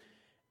 56,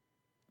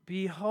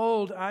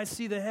 Behold, I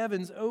see the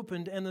heavens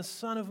opened and the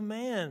Son of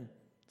Man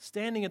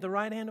standing at the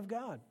right hand of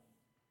God.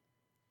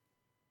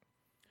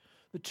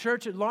 The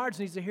church at large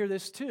needs to hear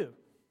this too.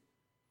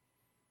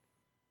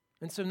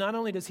 And so not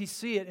only does he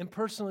see it and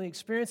personally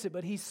experience it,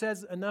 but he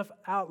says enough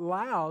out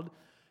loud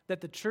that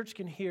the church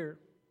can hear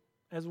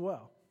as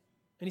well.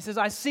 And he says,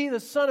 I see the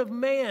Son of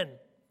Man.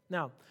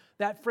 Now,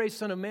 that phrase,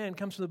 Son of Man,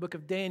 comes from the book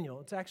of Daniel.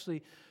 It's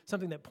actually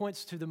something that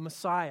points to the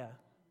Messiah.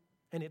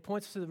 And it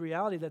points to the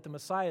reality that the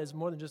Messiah is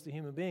more than just a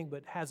human being,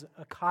 but has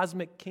a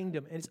cosmic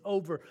kingdom, and it's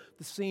over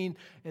the seen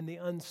and the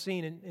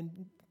unseen.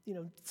 And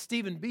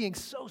Stephen being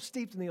so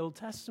steeped in the Old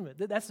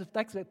Testament, that's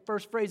the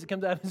first phrase that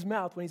comes out of his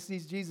mouth when he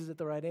sees Jesus at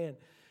the right hand.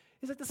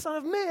 He's like, the Son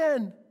of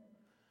Man.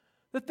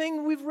 The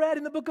thing we've read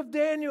in the book of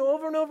Daniel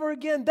over and over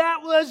again,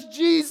 that was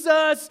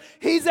Jesus.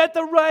 He's at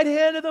the right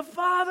hand of the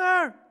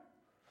Father.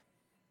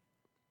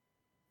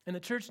 And the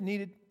church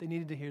needed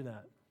to hear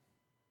that.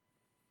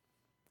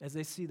 As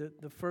they see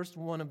the first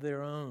one of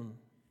their own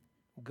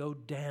go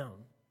down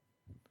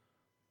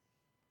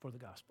for the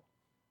gospel.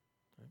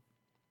 Right?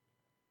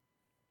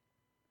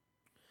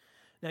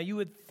 Now, you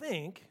would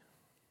think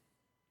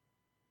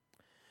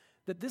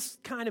that this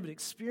kind of an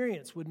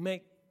experience would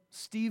make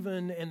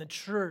Stephen and the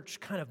church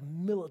kind of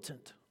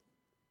militant.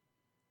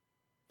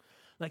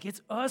 Like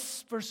it's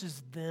us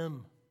versus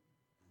them.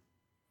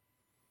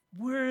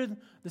 We're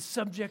the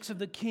subjects of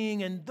the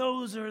king, and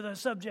those are the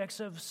subjects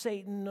of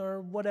Satan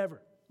or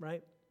whatever,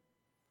 right?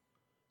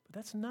 But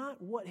that's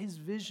not what his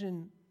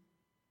vision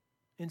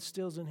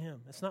instills in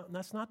him.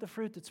 That's not the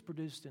fruit that's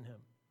produced in him.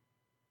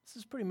 This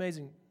is a pretty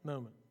amazing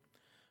moment.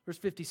 Verse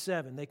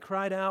 57, they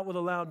cried out with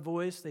a loud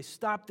voice. They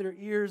stopped their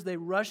ears. They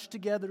rushed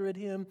together at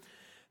him.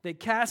 They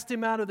cast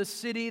him out of the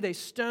city. They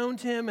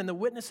stoned him, and the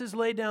witnesses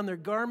laid down their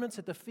garments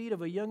at the feet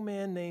of a young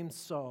man named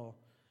Saul.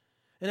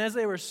 And as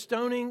they were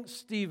stoning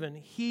Stephen,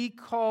 he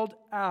called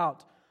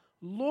out,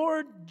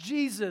 Lord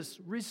Jesus,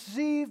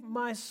 receive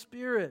my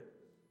spirit.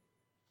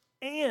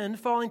 And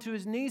falling to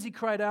his knees, he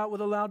cried out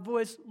with a loud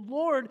voice,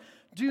 Lord,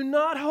 do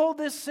not hold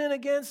this sin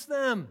against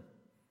them.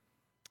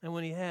 And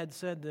when he had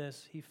said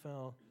this, he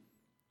fell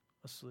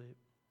asleep.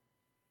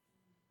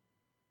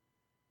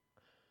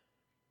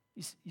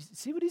 You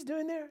see what he's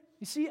doing there?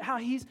 You see how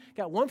he's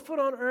got one foot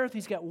on earth,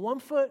 he's got one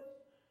foot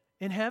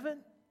in heaven?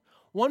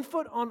 One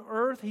foot on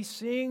earth, he's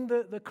seeing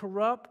the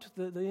corrupt,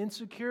 the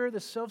insecure, the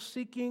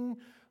self-seeking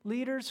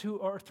leaders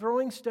who are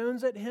throwing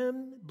stones at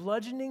him,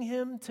 bludgeoning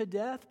him to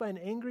death by an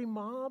angry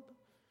mob.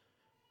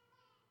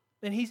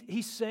 And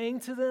he's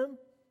saying to them,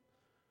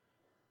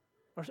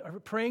 or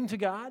praying to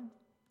God,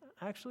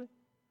 actually,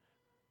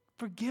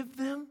 forgive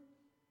them.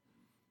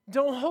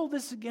 Don't hold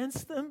this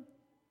against them.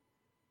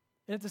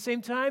 And at the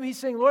same time, he's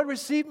saying, Lord,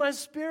 receive my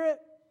spirit.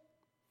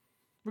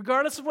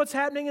 Regardless of what's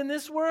happening in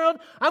this world,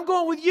 I'm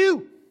going with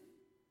you.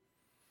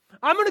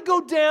 I'm going to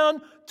go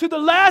down to the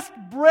last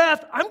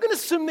breath. I'm going to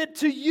submit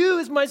to you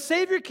as my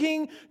Savior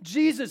King,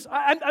 Jesus.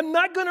 I'm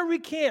not going to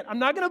recant. I'm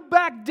not going to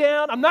back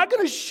down. I'm not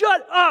going to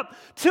shut up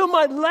till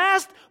my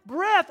last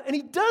breath. And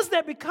he does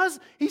that because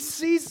he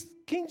sees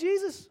King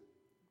Jesus.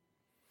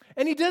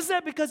 And he does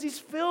that because he's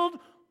filled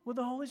with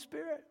the Holy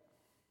Spirit.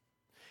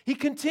 He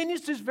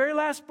continues to his very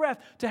last breath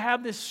to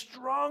have this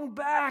strong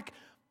back,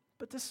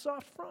 but this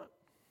soft front.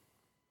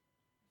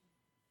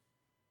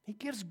 He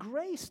gives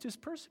grace to his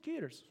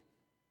persecutors.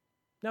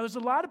 Now, there's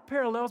a lot of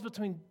parallels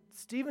between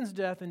Stephen's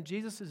death and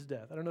Jesus'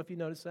 death. I don't know if you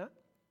noticed that.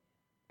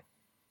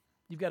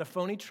 You've got a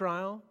phony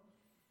trial.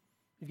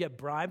 You've got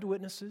bribed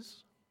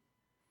witnesses.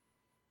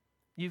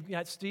 You've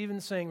got Stephen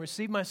saying,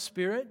 receive my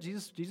spirit.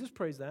 Jesus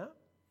prays that,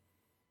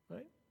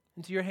 right?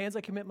 Into your hands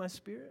I commit my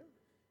spirit.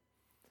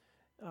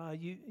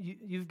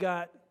 You've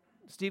got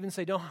Stephen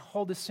say, don't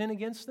hold this sin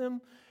against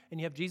them. And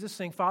you have Jesus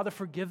saying, Father,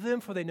 forgive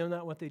them, for they know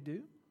not what they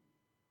do.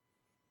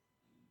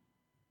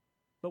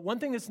 But one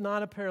thing that's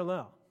not a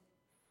parallel,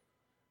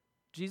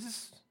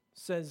 Jesus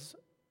says,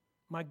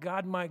 my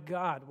God,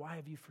 why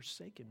have you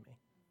forsaken me?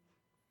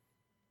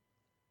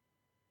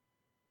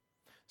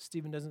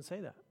 Stephen doesn't say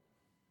that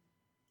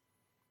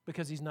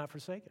because he's not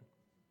forsaken.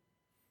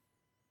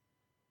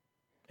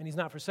 And he's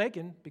not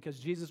forsaken because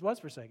Jesus was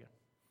forsaken.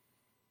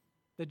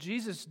 That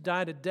Jesus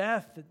died a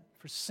death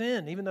for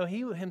sin, even though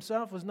he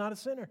himself was not a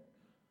sinner.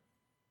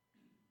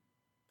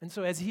 And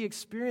so as he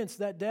experienced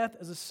that death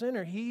as a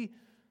sinner, he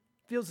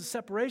feels a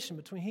separation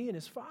between he and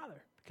his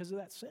Father because of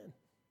that sin.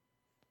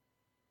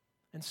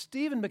 And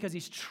Stephen, because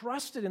he's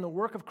trusted in the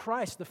work of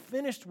Christ, the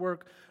finished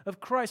work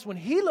of Christ, when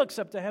he looks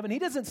up to heaven, he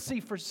doesn't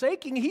see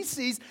forsaking. He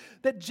sees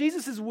that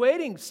Jesus is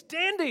waiting,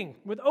 standing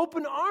with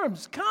open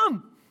arms.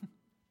 Come, I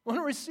want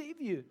to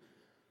receive you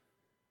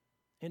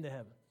into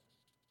heaven.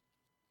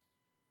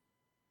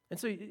 And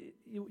so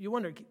you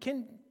wonder,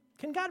 can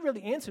God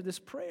really answer this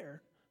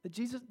prayer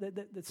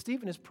that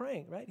Stephen is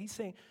praying, right? He's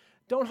saying,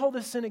 don't hold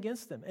this sin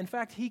against them. In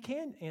fact, he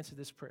can answer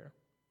this prayer.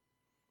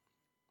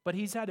 But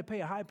he's had to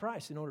pay a high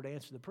price in order to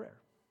answer the prayer.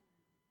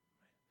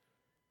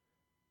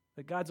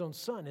 That God's own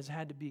Son has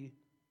had to be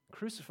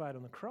crucified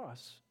on the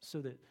cross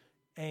so that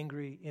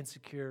angry,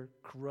 insecure,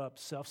 corrupt,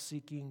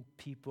 self-seeking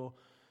people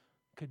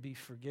could be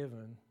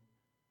forgiven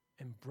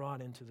and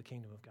brought into the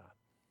kingdom of God.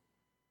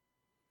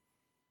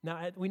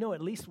 Now, we know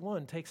at least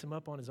one takes him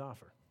up on his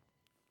offer.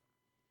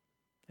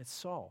 It's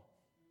Saul,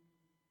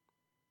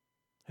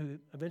 who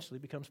eventually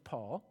becomes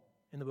Paul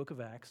in the book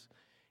of Acts.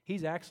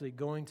 He's actually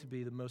going to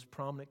be the most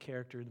prominent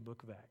character in the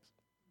book of Acts.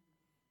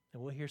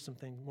 And we'll hear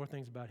more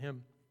things about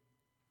him.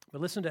 But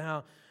listen to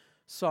how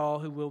Saul,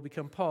 who will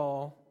become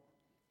Paul,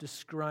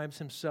 describes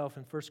himself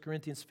in 1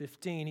 Corinthians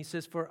 15. He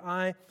says, for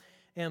I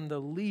am the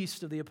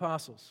least of the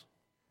apostles,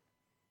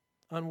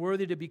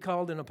 unworthy to be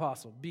called an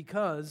apostle,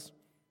 because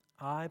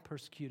I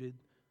persecuted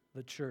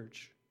the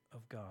church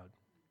of God.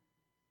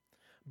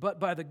 But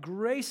by the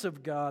grace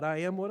of God, I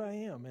am what I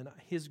am, and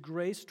his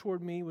grace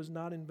toward me was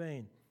not in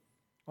vain.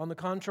 On the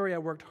contrary, I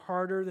worked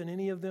harder than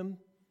any of them,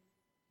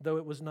 though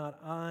it was not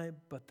I,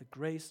 but the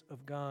grace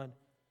of God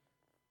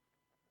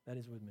that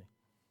is with me.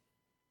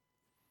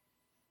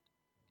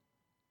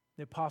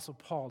 The Apostle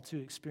Paul, too,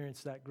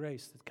 experienced that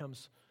grace that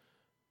comes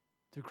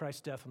through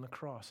Christ's death on the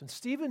cross. And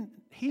Stephen,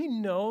 he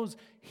knows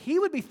he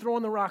would be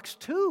throwing the rocks,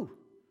 too,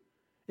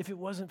 if it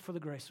wasn't for the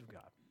grace of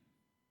God.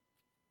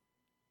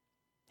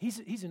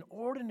 He's an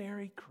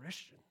ordinary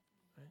Christian,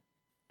 right?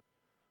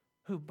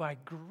 Who by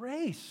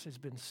grace has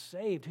been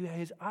saved, who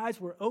his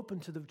eyes were open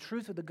to the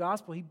truth of the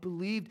gospel. He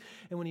believed,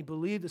 and when he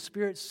believed, the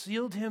Spirit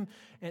sealed him.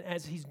 And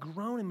as he's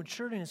grown and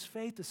matured in his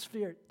faith, the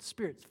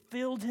Spirit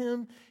filled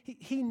him.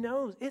 He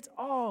knows it's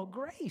all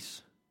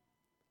grace.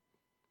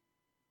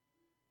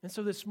 And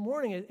so this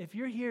morning, if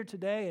you're here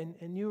today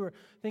and you were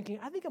thinking,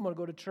 I think I'm going to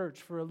go to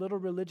church for a little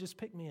religious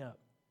pick-me-up,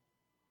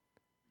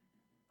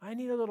 I I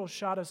need a little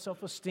shot of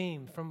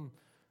self-esteem from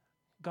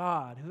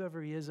God,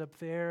 whoever He is up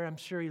there. I'm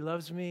sure He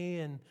loves me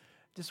and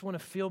just want to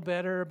feel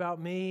better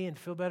about me and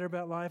feel better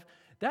about life.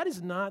 That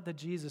is not the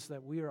Jesus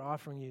that we are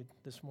offering you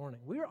this morning.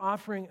 We are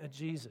offering a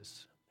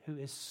Jesus who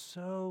is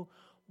so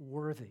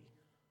worthy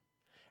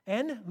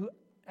and who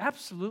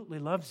absolutely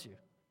loves you.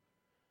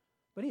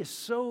 But He is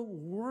so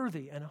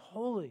worthy and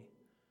holy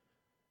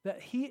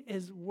that He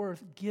is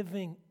worth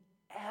giving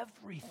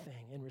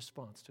everything in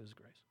response to His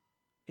grace,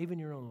 even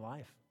your own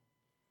life.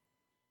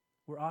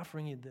 We're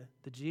offering you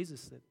the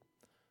Jesus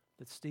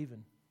that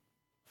Stephen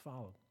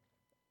followed.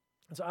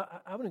 And so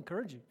I would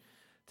encourage you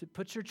to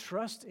put your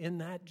trust in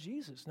that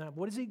Jesus. Now,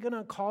 what is He going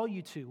to call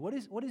you to? What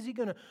is He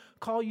going to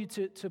call you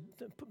to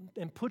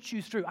and put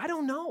you through? I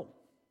don't know.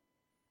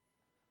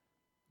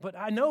 But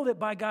I know that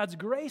by God's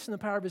grace and the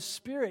power of His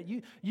Spirit,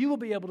 you will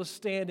be able to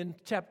stand in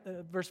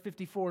verse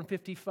 54 and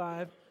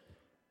 55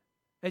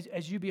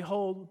 as you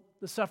behold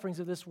the sufferings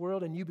of this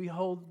world and you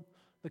behold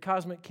the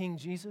cosmic King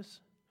Jesus.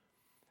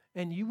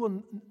 And you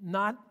will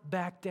not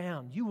back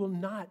down. You will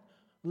not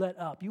let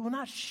up. You will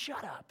not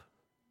shut up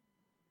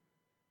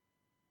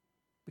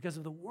because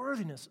of the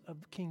worthiness of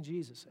King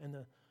Jesus and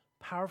the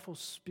powerful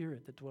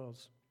Spirit that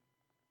dwells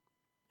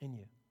in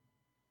you.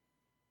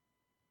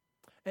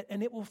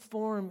 And it will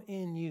form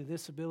in you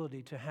this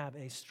ability to have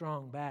a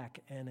strong back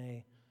and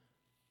a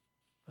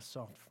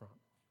soft front.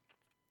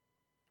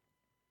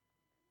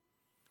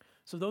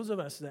 So those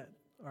of us that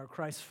are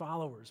Christ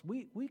followers,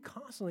 we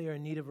constantly are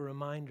in need of a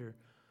reminder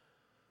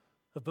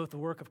of both the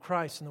work of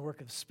Christ and the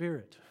work of the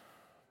Spirit.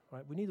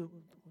 Right? We need to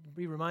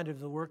be reminded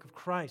of the work of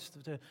Christ,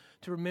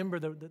 to remember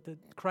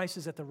that Christ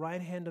is at the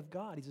right hand of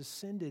God. He's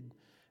ascended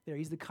there.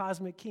 He's the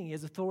cosmic King. He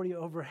has authority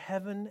over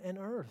heaven and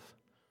earth.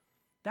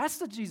 That's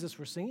the Jesus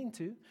we're singing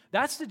to.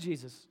 That's the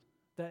Jesus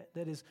that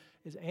is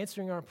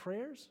answering our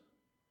prayers.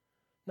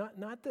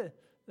 Not the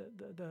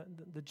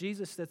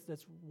Jesus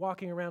that's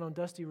walking around on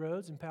dusty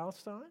roads in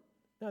Palestine.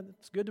 Now,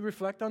 it's good to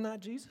reflect on that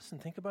Jesus and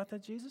think about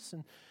that Jesus,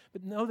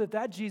 but know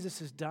that Jesus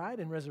has died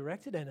and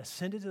resurrected and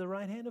ascended to the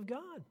right hand of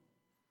God.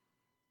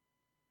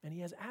 And He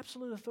has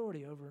absolute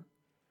authority over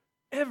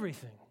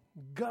everything,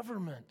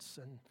 governments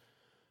and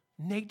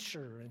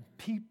nature and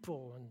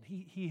people, and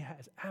He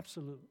has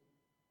absolute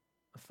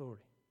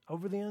authority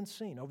over the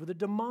unseen, over the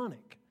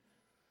demonic,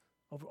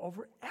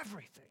 over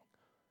everything.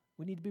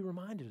 We need to be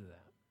reminded of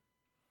that.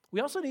 We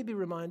also need to be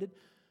reminded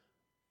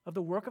of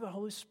the work of the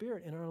Holy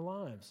Spirit in our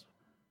lives.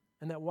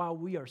 And that while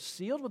we are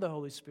sealed with the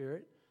Holy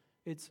Spirit,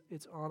 it's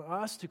on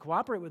us to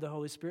cooperate with the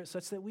Holy Spirit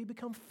such that we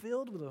become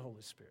filled with the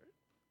Holy Spirit.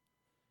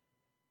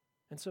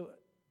 And so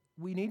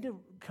we need to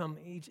come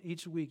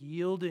each week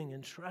yielding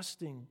and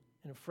trusting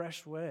in a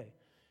fresh way.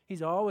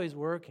 He's always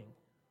working,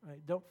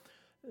 right?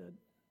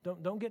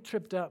 Don't get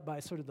tripped up by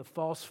sort of the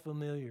false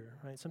familiar,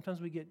 right? Sometimes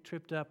we get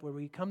tripped up where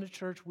we come to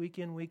church week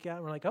in, week out,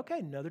 and we're like, okay,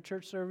 another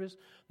church service,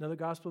 another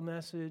gospel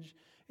message.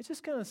 It's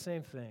just kind of the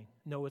same thing.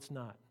 No, it's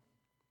not.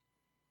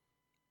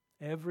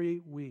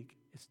 Every week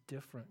is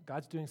different.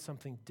 God's doing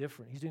something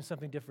different. He's doing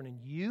something different in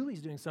you.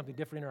 He's doing something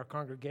different in our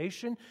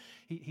congregation.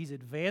 He's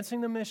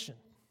advancing the mission.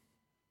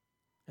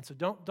 And so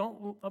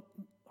don't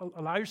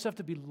allow yourself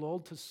to be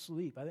lulled to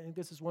sleep. I think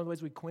this is one of the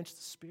ways we quench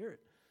the Spirit.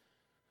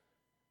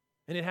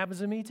 And it happens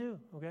to me too,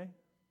 okay?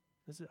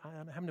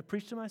 I'm having to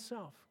preach to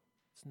myself.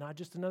 It's not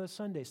just another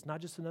Sunday. It's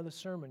not just another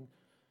sermon.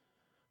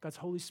 God's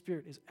Holy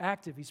Spirit is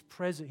active. He's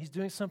present. He's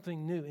doing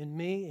something new in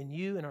me, in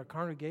you, in our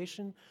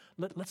congregation.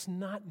 Let's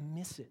not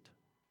miss it.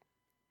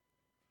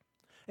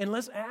 And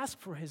let's ask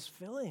for His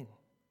filling.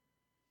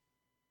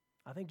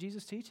 I think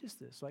Jesus teaches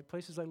this. Like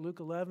places like Luke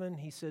 11,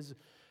 He says,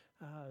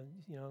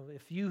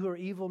 if you who are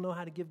evil know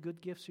how to give good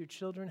gifts to your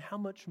children, how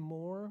much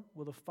more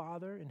will the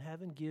Father in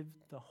heaven give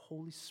the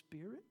Holy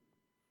Spirit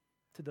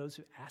to those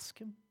who ask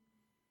Him?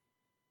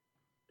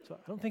 So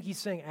I don't think He's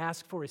saying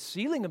ask for a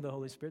sealing of the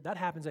Holy Spirit. That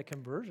happens at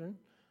conversion.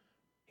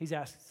 He's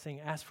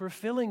saying ask for a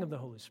filling of the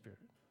Holy Spirit.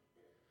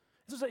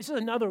 This is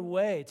another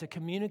way to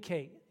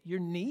communicate your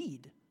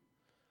need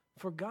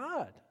for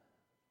God.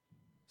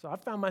 So I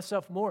found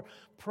myself more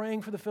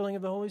praying for the filling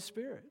of the Holy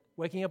Spirit.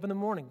 Waking up in the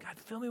morning, God,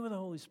 fill me with the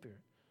Holy Spirit.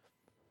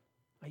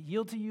 I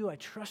yield to you. I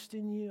trust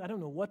in you. I don't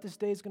know what this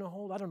day is going to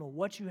hold. I don't know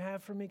what you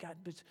have for me, God,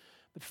 but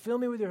fill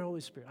me with your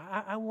Holy Spirit.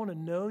 I want to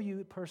know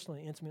you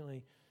personally,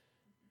 intimately,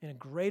 in a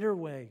greater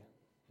way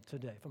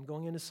today. If I'm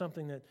going into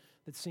something that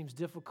seems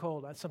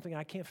difficult, something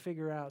I can't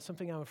figure out,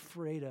 something I'm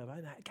afraid of,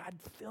 God,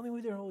 fill me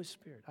with your Holy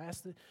Spirit. I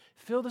ask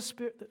fill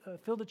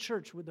the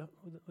church with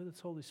its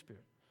Holy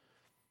Spirit.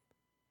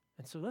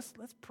 And so let's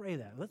pray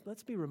that.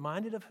 Let's be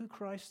reminded of who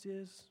Christ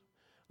is.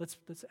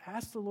 Let's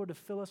ask the Lord to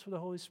fill us with the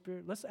Holy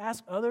Spirit. Let's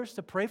ask others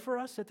to pray for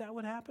us that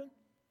would happen.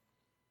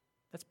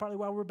 That's partly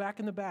why we're back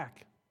in the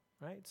back,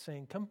 right?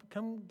 Saying,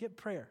 come get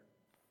prayer.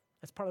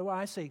 That's partly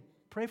why I say,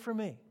 pray for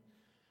me.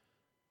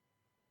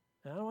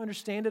 And I don't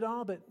understand it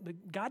all, but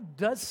God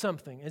does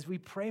something as we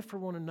pray for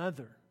one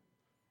another.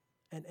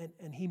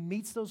 And he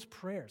meets those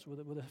prayers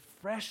with a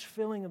fresh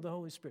filling of the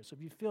Holy Spirit. So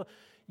if you feel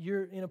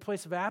you're in a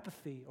place of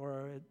apathy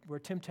or where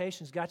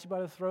temptation's got you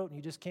by the throat and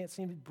you just can't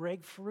seem to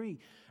break free,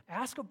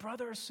 ask a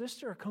brother or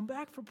sister or come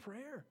back for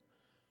prayer.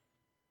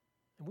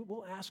 And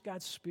we'll ask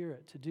God's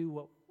Spirit to do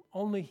what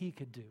only He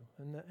could do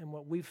and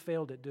what we've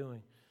failed at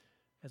doing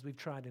as we've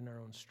tried in our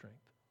own strength.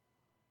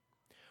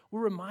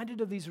 We're reminded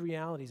of these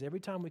realities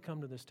every time we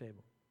come to this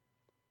table.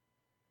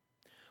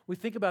 We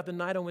think about the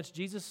night on which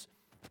Jesus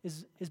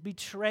is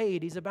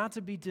betrayed. He's about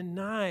to be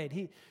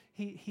denied.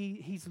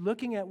 He's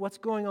looking at what's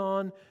going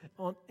on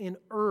in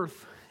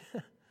earth,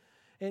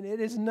 and it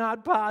is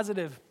not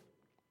positive.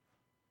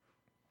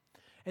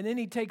 And then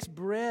he takes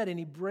bread and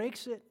he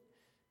breaks it.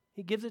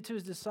 He gives it to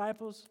his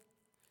disciples.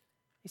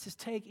 He says,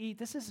 "Take, eat.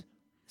 This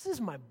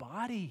is my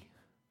body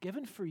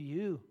given for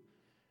you.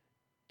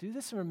 Do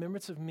this in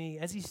remembrance of me."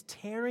 As he's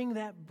tearing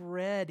that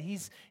bread,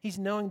 he's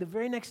knowing the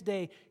very next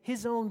day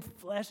his own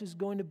flesh is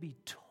going to be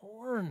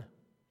torn.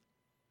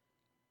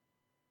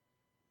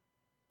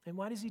 And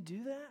why does he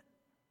do that?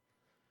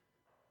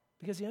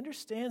 Because he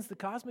understands the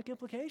cosmic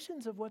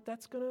implications of what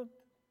that's going to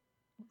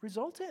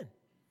result in.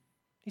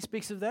 He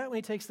speaks of that when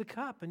he takes the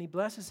cup and he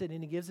blesses it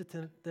and he gives it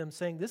to them,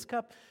 saying, "This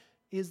cup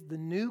is the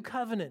new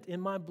covenant in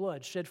my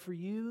blood, shed for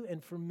you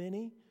and for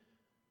many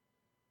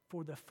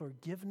for the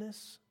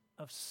forgiveness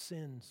of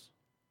sins."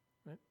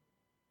 Right?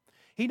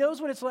 He knows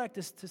what it's like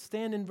to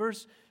stand in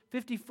verse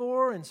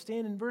 54 and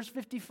stand in verse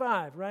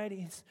 55, right?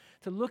 He's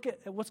to look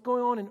at what's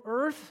going on in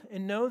earth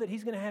and know that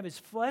he's going to have his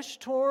flesh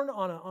torn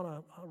on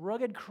a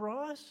rugged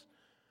cross,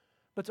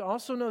 but to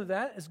also know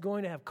that is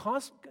going to have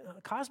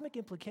cosmic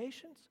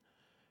implications,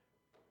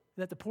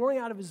 that the pouring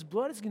out of his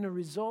blood is going to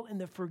result in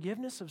the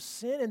forgiveness of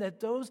sin, and that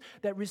those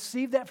that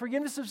receive that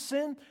forgiveness of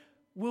sin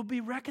will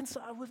be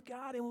reconciled with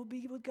God and will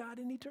be with God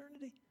in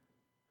eternity.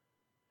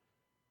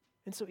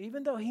 And so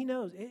even though he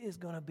knows it is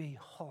going to be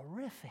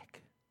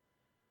horrific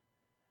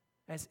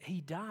as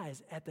he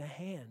dies at the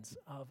hands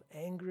of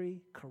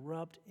angry,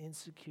 corrupt,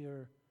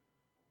 insecure,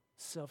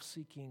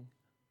 self-seeking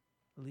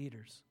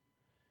leaders,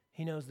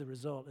 he knows the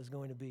result is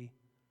going to be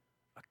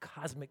a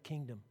cosmic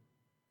kingdom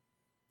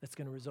that's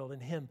going to result in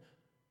him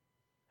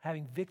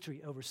having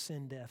victory over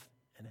sin, death,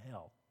 and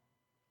hell.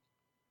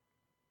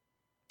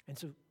 And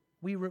so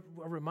we are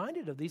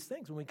reminded of these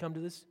things when we come to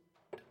this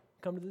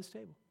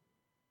table,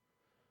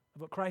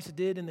 of what Christ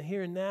did in the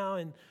here and now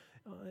and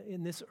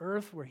in this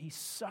earth where he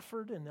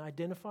suffered and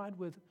identified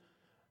with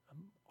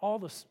all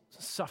the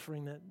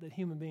suffering that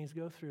human beings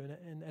go through,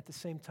 and at the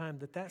same time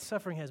that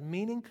suffering has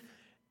meaning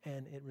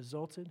and it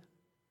resulted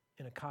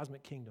in a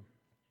cosmic kingdom.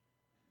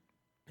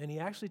 And he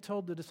actually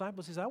told the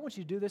disciples, he says, "I want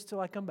you to do this till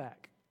I come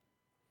back."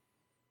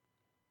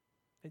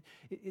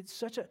 It's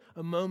such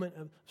a moment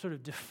of sort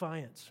of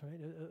defiance, right?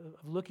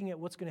 Of looking at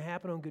what's going to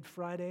happen on Good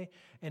Friday,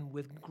 and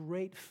with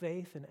great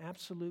faith and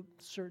absolute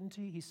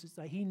certainty, he says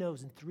that he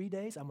knows in 3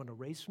 days I'm going to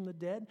raise from the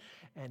dead,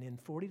 and in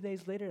 40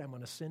 days later I'm going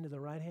to ascend to the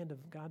right hand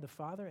of God the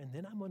Father, and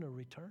then I'm going to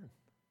return.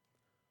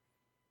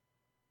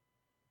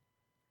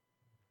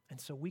 And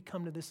so we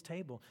come to this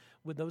table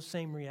with those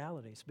same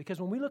realities,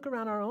 because when we look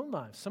around our own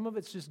lives, some of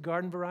it's just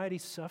garden variety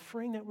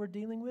suffering that we're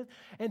dealing with,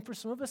 and for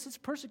some of us it's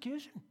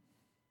persecution.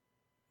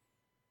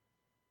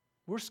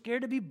 We're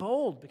scared to be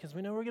bold because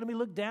we know we're going to be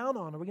looked down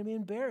on, or we're going to be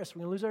embarrassed,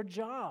 we're going to lose our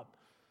job.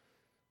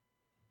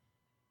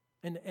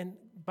 And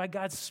by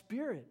God's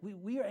Spirit,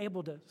 we are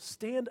able to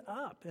stand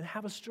up and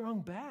have a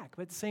strong back.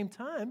 But at the same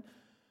time,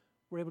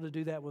 we're able to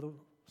do that with a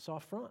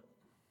soft front.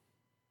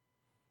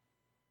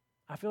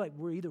 I feel like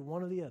we're either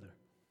one or the other.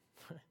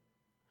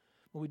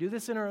 When we do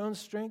this in our own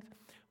strength,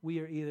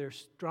 we are either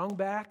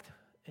strong-backed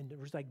and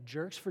we're like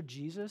jerks for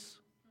Jesus,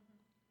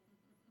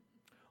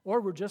 or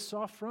we're just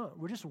soft front.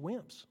 We're just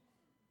wimps.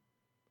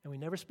 And we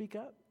never speak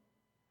up.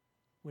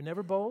 We're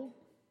never bold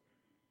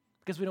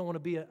because we don't want to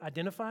be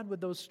identified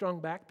with those strong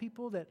back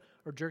people that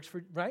are jerks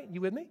for, right? You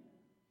with me?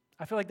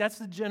 I feel like that's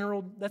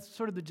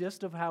sort of the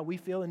gist of how we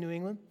feel in New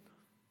England.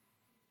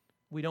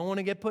 We don't want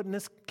to get put in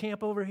this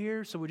camp over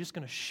here, so we're just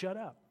going to shut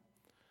up.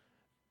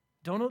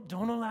 Don't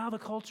allow the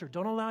culture,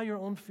 don't allow your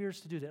own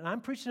fears to do that. And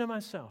I'm preaching to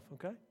myself,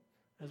 okay,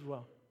 as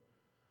well.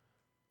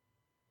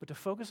 But to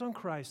focus on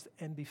Christ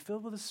and be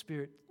filled with the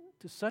Spirit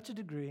to such a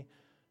degree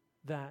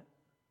that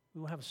we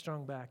will have a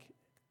strong back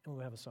and we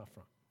will have a soft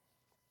front.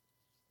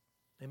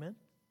 Amen?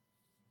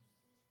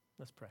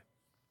 Let's pray.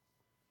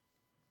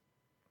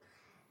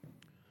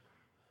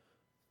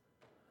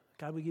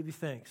 God, we give you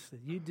thanks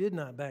that you did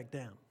not back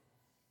down.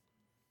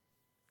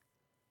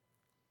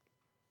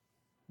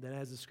 That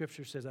as the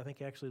scripture says, I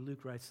think actually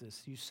Luke writes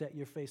this, you set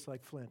your face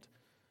like flint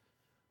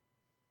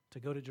to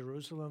go to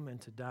Jerusalem and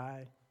to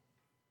die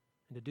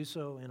and to do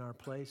so in our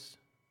place,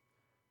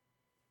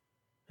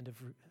 and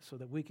so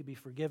that we could be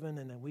forgiven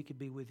and that we could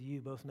be with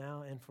you both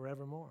now and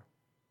forevermore.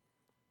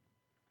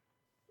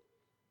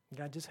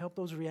 God, just help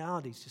those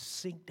realities just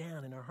sink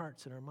down in our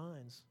hearts and our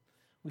minds.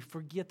 We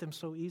forget them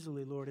so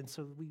easily, Lord, and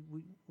so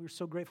we're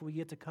so grateful we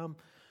get to come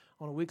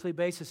on a weekly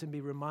basis and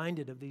be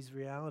reminded of these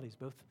realities,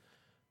 both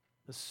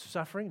the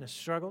suffering, the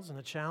struggles, and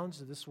the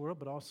challenges of this world,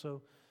 but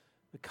also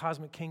the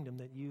cosmic kingdom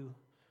that you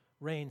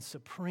reign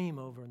supreme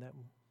over, and that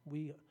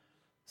we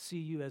see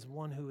you as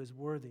one who is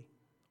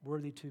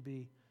worthy to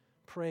be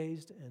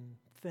praised and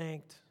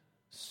thanked,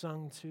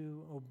 sung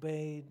to,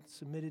 obeyed,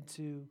 submitted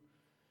to,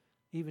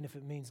 even if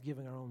it means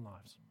giving our own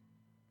lives.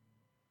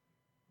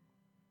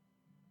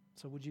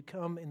 So would you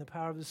come in the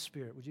power of the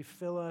Spirit? Would you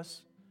fill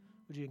us?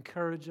 Would you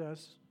encourage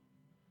us?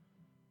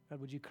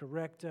 God, would you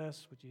correct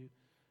us? Would you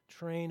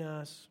train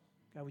us?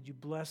 God, would you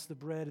bless the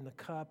bread and the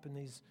cup in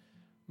these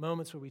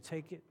moments where we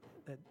take it,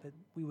 that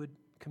we would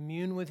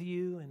commune with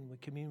you and we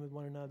commune with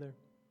one another.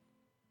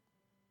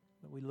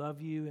 That we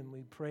love you and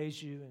we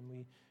praise you and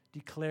we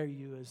declare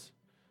you as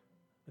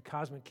the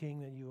cosmic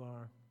King that you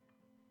are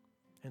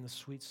and the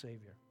sweet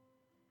Savior.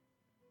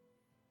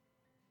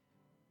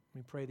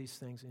 We pray these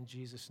things in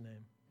Jesus'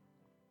 name.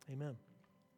 Amen.